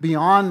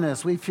beyond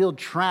this, we feel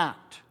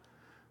trapped,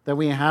 that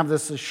we have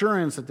this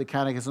assurance that the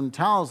Catechism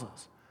tells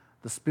us.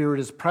 The Spirit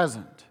is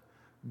present.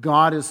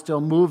 God is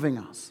still moving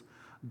us.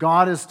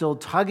 God is still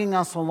tugging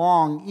us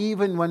along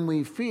even when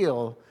we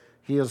feel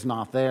he is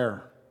not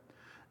there.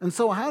 And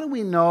so how do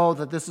we know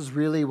that this is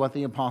really what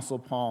the Apostle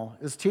Paul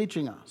is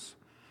teaching us?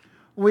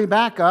 When we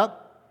back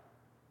up,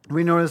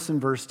 we notice in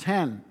verse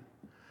 10,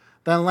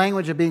 that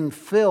language of being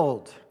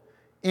filled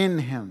in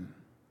him.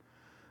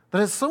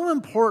 That is so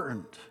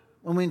important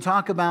when we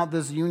talk about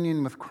this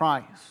union with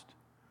Christ.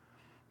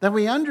 That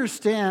we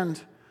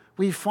understand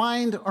we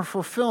find our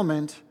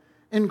fulfillment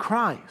in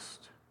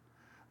Christ.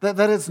 That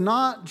it's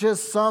not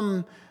just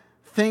some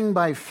thing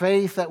by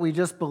faith that we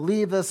just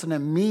believe this and it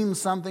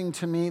means something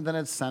to me, that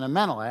it's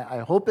sentimental. I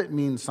hope it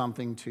means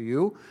something to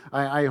you.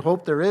 I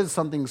hope there is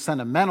something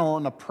sentimental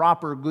in a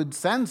proper, good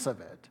sense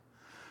of it.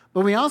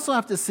 But we also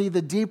have to see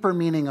the deeper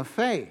meaning of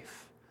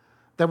faith,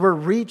 that we're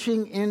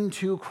reaching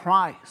into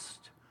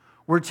Christ.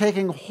 We're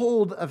taking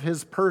hold of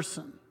his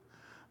person,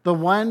 the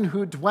one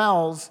who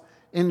dwells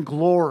in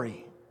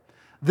glory.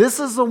 This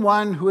is the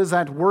one who is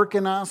at work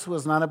in us, who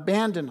has not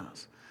abandoned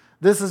us.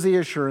 This is the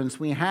assurance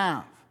we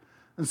have.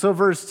 And so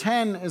verse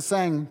 10 is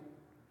saying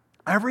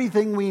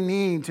everything we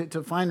need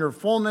to find our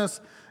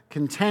fullness,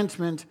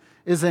 contentment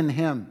is in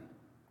him.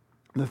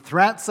 The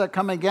threats that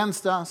come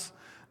against us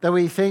that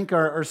we think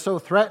are so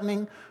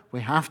threatening,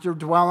 we have to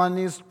dwell on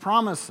these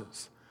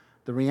promises.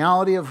 The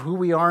reality of who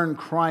we are in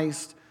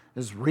Christ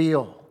is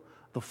real.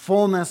 The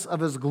fullness of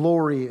his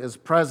glory is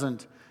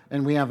present,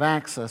 and we have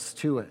access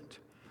to it.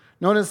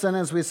 Notice then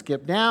as we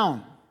skip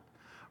down,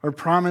 our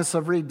promise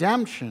of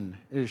redemption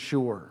is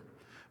sure.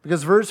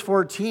 Because verse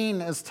 14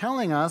 is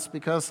telling us,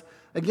 because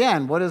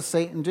again, what does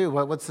Satan do?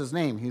 What's his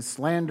name? He's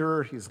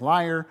slanderer, he's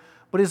liar,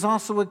 but he's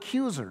also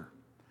accuser.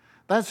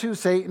 That's who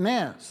Satan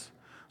is.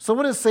 So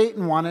what does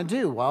Satan want to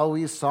do? Well,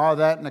 we saw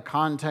that in the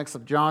context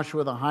of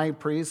Joshua the high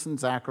priest and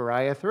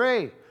Zechariah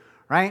 3,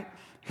 right?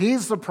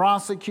 He's the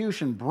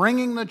prosecution,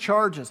 bringing the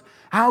charges.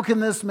 How can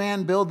this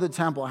man build the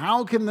temple?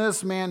 How can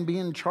this man be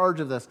in charge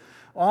of this?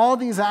 All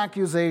these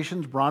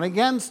accusations brought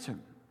against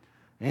him.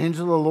 The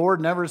angel of the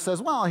Lord never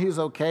says, well, he's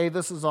okay,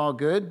 this is all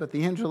good. But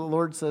the angel of the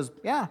Lord says,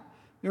 yeah,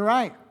 you're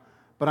right.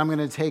 But I'm going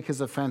to take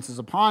his offenses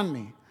upon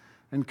me,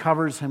 and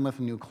covers him with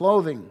new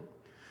clothing.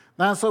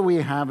 That's what we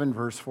have in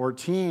verse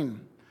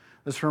 14.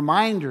 This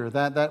reminder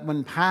that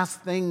when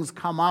past things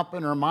come up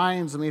in our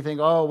minds and we think,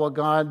 oh, well,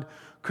 God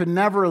could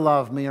never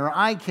love me, or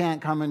I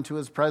can't come into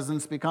his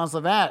presence because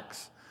of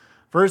X.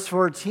 Verse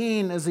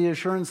 14 is the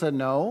assurance that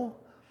no,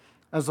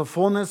 as the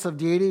fullness of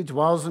deity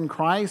dwells in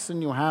Christ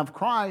and you have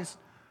Christ,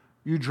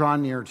 you draw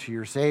near to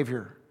your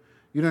Savior.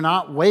 You do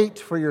not wait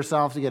for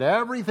yourself to get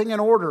everything in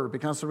order,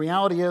 because the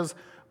reality is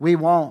we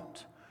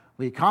won't.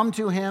 We come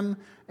to him,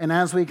 and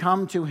as we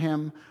come to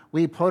him,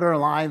 we put our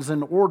lives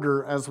in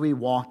order as we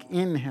walk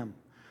in him.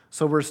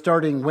 So we're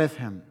starting with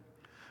him.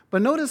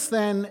 But notice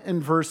then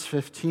in verse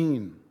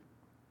 15,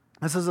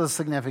 this is a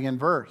significant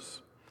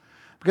verse,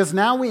 because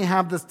now we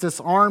have this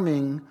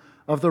disarming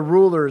of the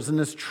rulers and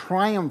this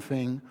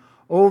triumphing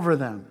over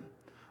them.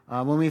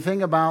 When we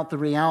think about the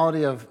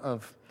reality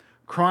of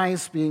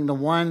Christ being the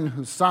one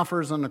who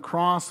suffers on the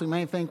cross, we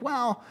may think,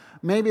 well,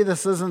 maybe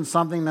this isn't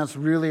something that's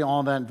really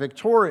all that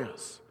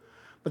victorious.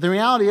 But the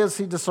reality is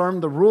he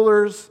disarmed the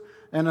rulers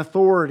and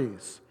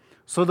authorities.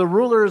 So the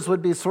rulers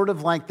would be sort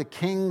of like the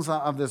kings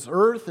of this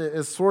earth. It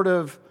is sort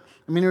of,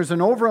 there's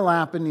an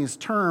overlap in these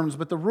terms,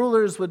 but the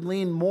rulers would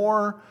lean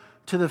more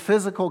to the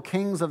physical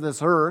kings of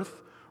this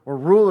earth, or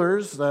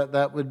rulers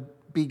that would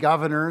be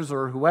governors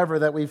or whoever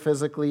that we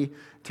physically,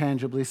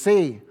 tangibly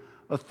see.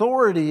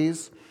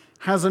 Authorities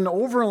has an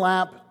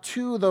overlap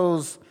to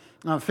those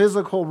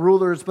physical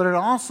rulers, but it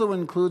also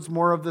includes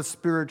more of the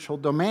spiritual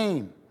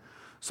domain.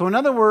 So in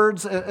other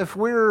words, if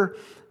we're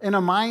in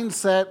a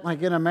mindset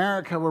like in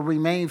America where we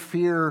may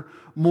fear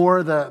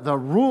more the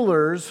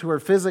rulers who are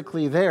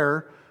physically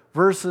there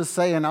versus,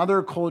 say, in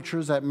other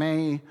cultures that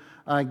may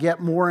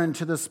get more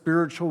into the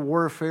spiritual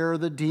warfare,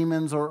 the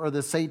demons or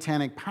the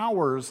satanic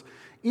powers,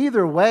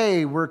 either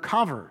way, we're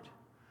covered.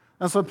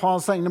 That's what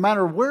Paul's saying. No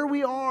matter where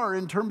we are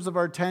in terms of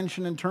our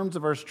tension, in terms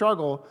of our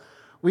struggle,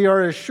 we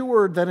are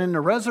assured that in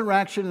the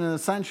resurrection and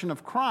ascension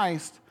of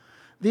Christ,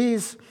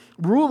 these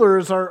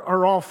rulers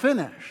are all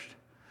finished.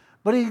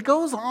 But he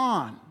goes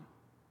on.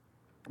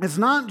 It's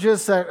not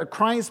just that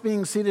Christ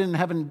being seated in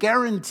heaven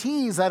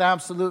guarantees that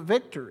absolute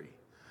victory.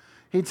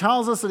 He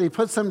tells us that he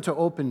puts them to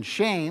open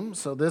shame.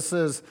 So this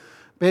is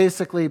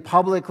basically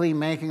publicly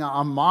making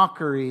a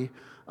mockery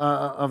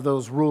of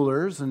those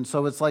rulers. And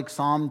so it's like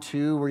Psalm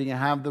 2, where you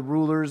have the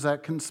rulers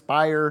that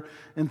conspire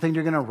and think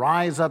you're going to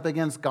rise up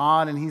against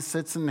God, and he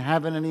sits in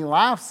heaven and he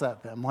laughs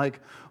at them. Like,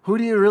 who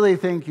do you really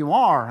think you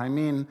are?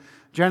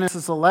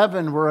 Genesis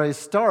 11, where I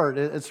start,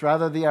 it's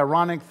rather the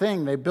ironic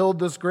thing. They build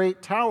this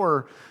great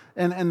tower,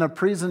 and the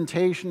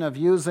presentation of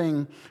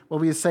using what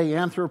we say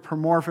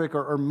anthropomorphic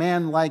or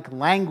man-like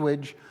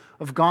language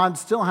of God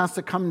still has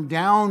to come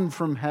down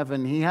from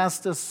heaven. He has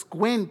to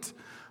squint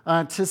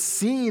to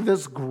see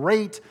this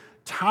great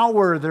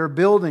tower they're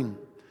building.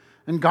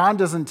 And God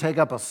doesn't take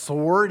up a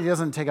sword. He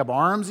doesn't take up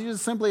arms. He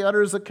just simply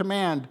utters a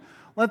command.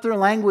 Let their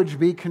language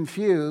be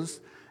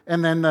confused,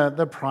 and then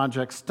the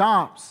project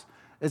stops.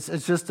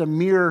 It's just a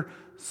mere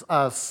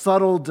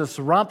subtle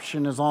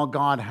disruption is all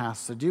God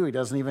has to do. He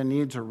doesn't even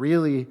need to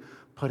really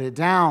put it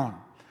down.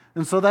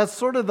 And so that's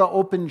sort of the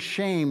open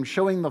shame,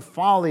 showing the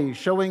folly,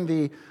 showing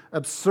the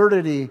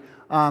absurdity,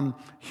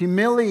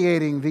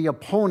 humiliating the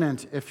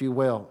opponent, if you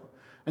will.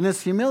 And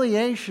this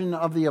humiliation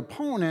of the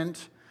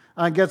opponent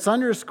gets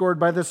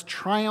underscored by this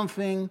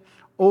triumphing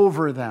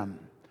over them.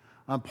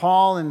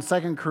 Paul in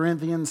 2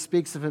 Corinthians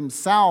speaks of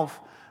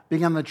himself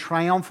being on the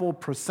triumphal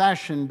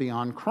procession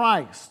beyond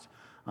Christ.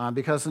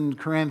 Because in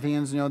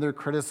Corinthians, they're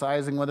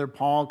criticizing whether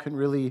Paul can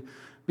really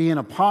be an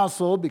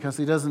apostle because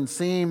he doesn't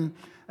seem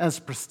as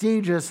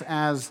prestigious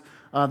as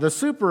the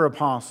super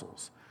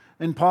apostles.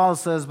 And Paul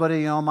says, but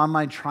I'm on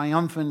my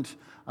triumphant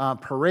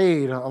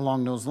parade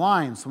along those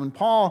lines. So when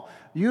Paul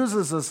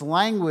uses this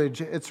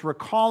language, it's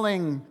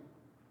recalling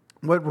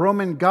what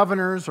Roman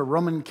governors or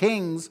Roman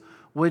kings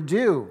would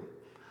do.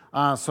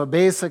 So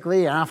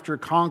basically, after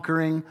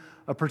conquering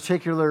a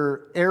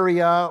particular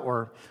area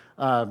or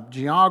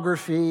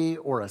geography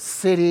or a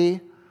city,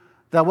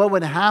 that what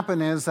would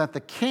happen is that the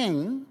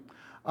king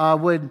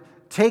would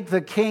take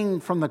the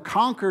king from the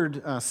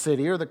conquered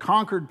city or the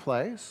conquered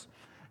place,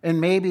 and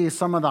maybe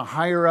some of the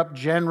higher up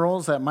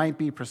generals that might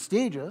be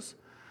prestigious,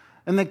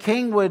 and the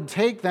king would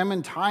take them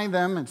and tie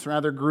them, it's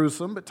rather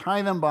gruesome, but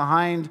tie them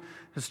behind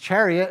his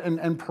chariot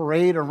and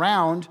parade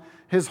around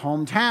his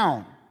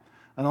hometown.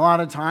 And a lot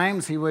of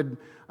times he would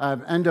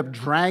end up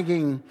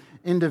dragging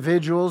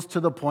individuals to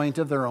the point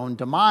of their own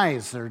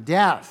demise, their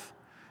death.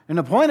 And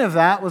the point of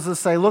that was to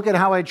say, look at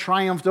how I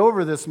triumphed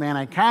over this man.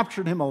 I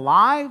captured him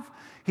alive,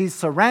 he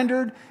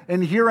surrendered,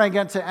 and here I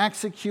get to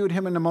execute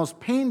him in the most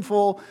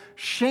painful,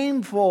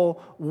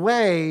 shameful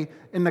way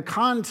in the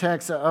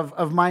context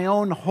of my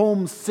own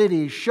home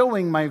city,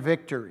 showing my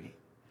victory.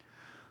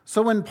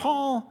 So when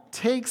Paul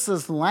takes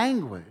this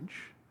language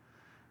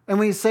and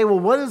we say, well,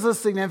 what is the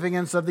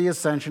significance of the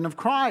ascension of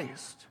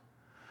Christ?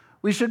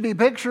 We should be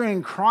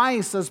picturing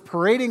Christ as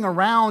parading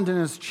around in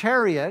his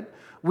chariot,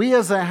 we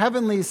as a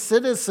heavenly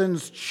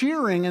citizens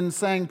cheering and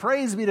saying,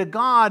 praise be to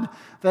God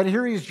that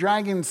here he's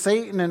dragging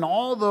Satan and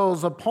all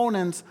those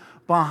opponents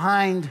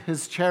behind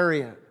his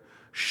chariot,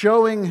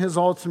 showing his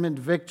ultimate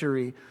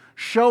victory,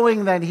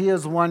 showing that he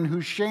is one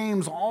who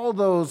shames all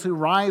those who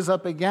rise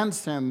up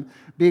against him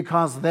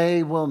because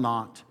they will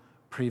not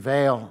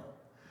prevail.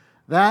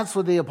 That's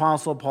what the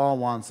Apostle Paul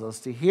wants us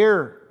to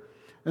hear.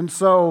 And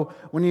so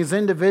when these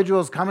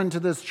individuals come into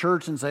this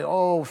church and say,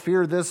 oh,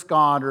 fear this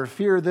God, or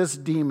fear this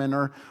demon,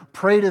 or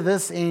pray to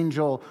this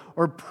angel,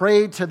 or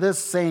pray to this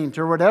saint,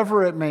 or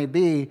whatever it may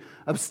be,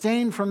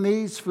 abstain from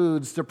these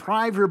foods,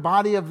 deprive your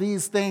body of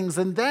these things,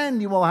 and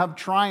then you will have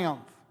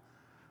triumph.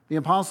 The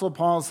Apostle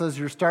Paul says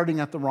you're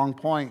starting at the wrong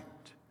point.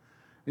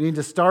 You need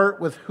to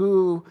start with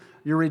who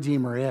your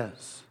Redeemer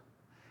is.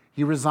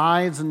 He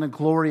resides in the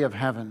glory of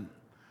heaven.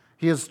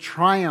 He has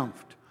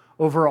triumphed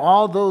over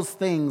all those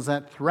things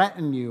that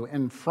threaten you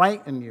and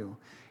frighten you.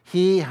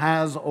 He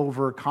has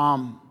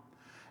overcome.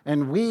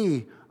 And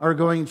we are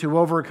going to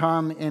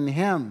overcome in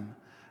him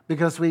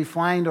because we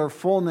find our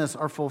fullness,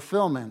 our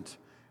fulfillment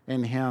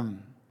in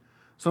him.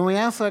 So when we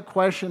ask that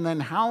question,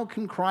 then how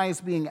can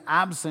Christ being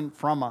absent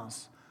from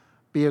us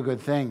be a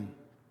good thing?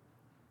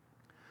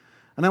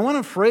 And I want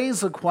to phrase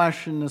the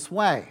question this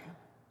way,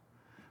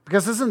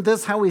 because isn't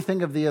this how we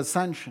think of the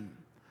ascension?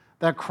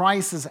 That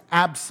Christ is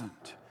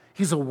absent.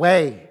 He's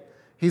away.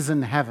 He's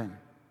in heaven.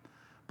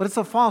 But it's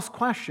a false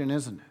question,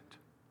 isn't it?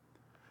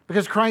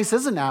 Because Christ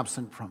isn't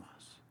absent from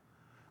us.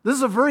 This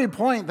is the very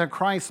point that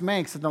Christ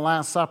makes at the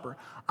Last Supper.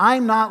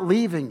 I'm not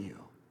leaving you.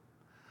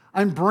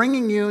 I'm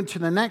bringing you to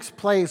the next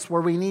place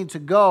where we need to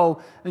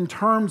go in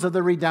terms of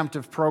the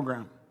redemptive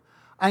program.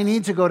 I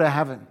need to go to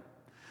heaven.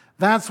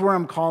 That's where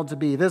I'm called to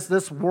be.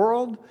 This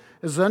world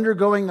is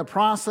undergoing the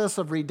process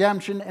of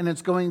redemption, and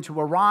it's going to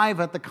arrive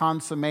at the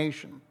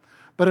consummation.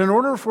 But in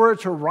order for it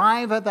to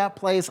arrive at that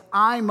place,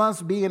 I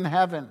must be in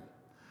heaven.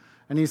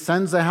 And he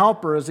sends a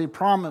helper as he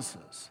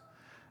promises.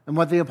 And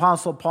what the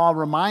Apostle Paul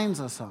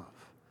reminds us of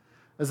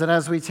is that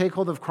as we take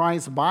hold of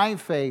Christ by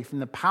faith in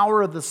the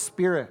power of the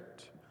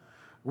Spirit,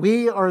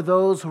 we are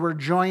those who are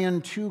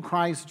joined to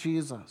Christ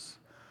Jesus.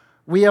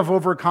 We have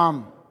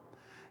overcome.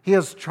 He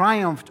has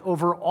triumphed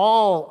over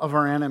all of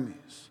our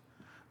enemies.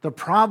 The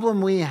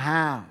problem we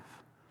have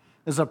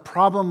is a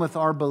problem with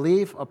our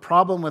belief, a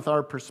problem with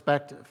our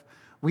perspective.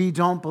 We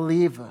don't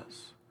believe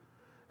this.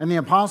 And the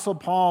Apostle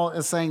Paul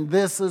is saying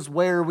this is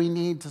where we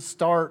need to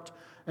start,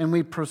 and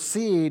we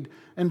proceed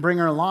and bring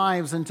our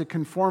lives into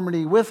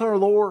conformity with our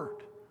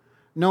Lord,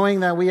 knowing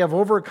that we have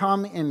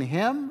overcome in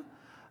him.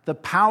 The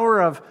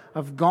power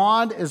of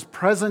God is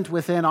present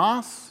within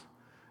us,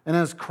 and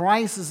as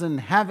Christ is in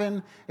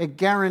heaven, it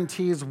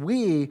guarantees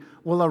we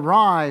will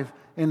arrive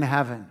in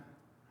heaven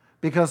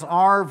because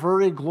our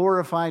very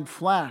glorified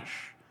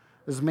flesh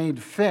is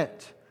made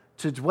fit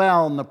to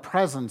dwell in the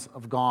presence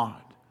of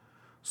God.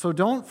 So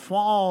don't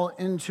fall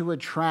into a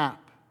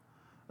trap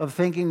of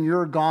thinking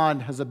your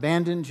God has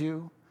abandoned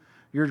you,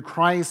 your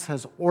Christ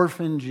has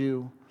orphaned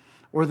you,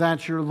 or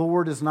that your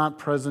Lord is not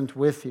present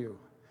with you.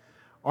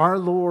 Our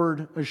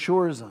Lord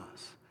assures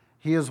us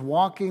he is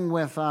walking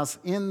with us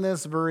in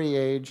this very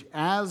age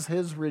as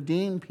his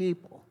redeemed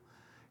people.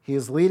 He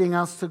is leading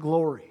us to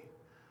glory,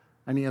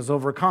 and he has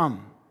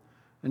overcome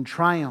and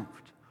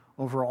triumphed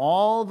over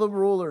all the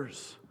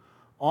rulers,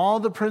 all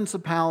the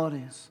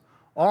principalities,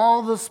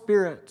 all the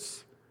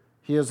spirits.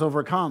 He has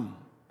overcome,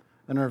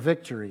 and our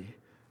victory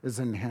is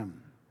in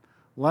him.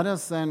 Let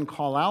us then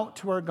call out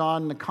to our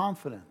God in the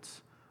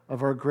confidence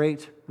of our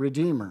great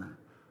Redeemer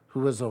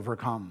who has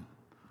overcome.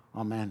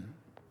 Amen.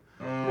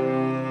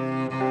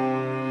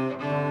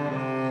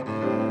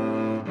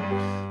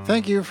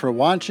 Thank you for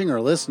watching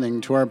or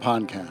listening to our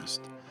podcast.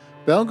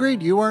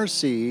 Belgrade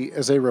URC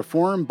is a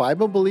Reformed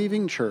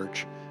Bible-believing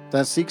church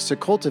that seeks to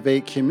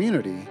cultivate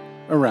community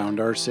around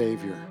our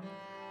Savior.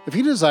 If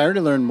you desire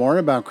to learn more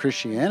about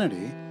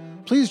Christianity,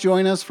 please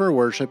join us for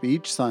worship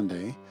each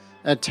Sunday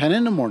at 10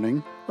 in the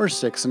morning or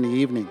 6 in the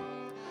evening.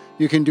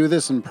 You can do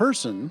this in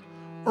person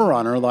or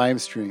on our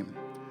live stream.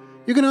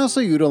 You can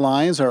also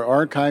utilize our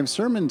archive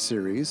sermon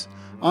series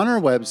on our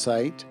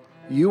website,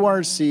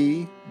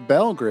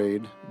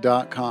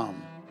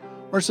 urcbelgrade.com,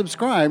 or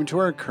subscribe to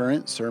our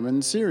current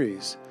sermon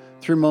series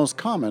through most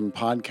common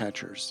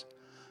podcatchers.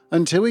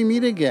 Until we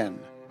meet again,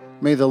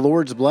 may the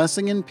Lord's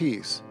blessing and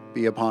peace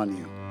be upon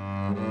you.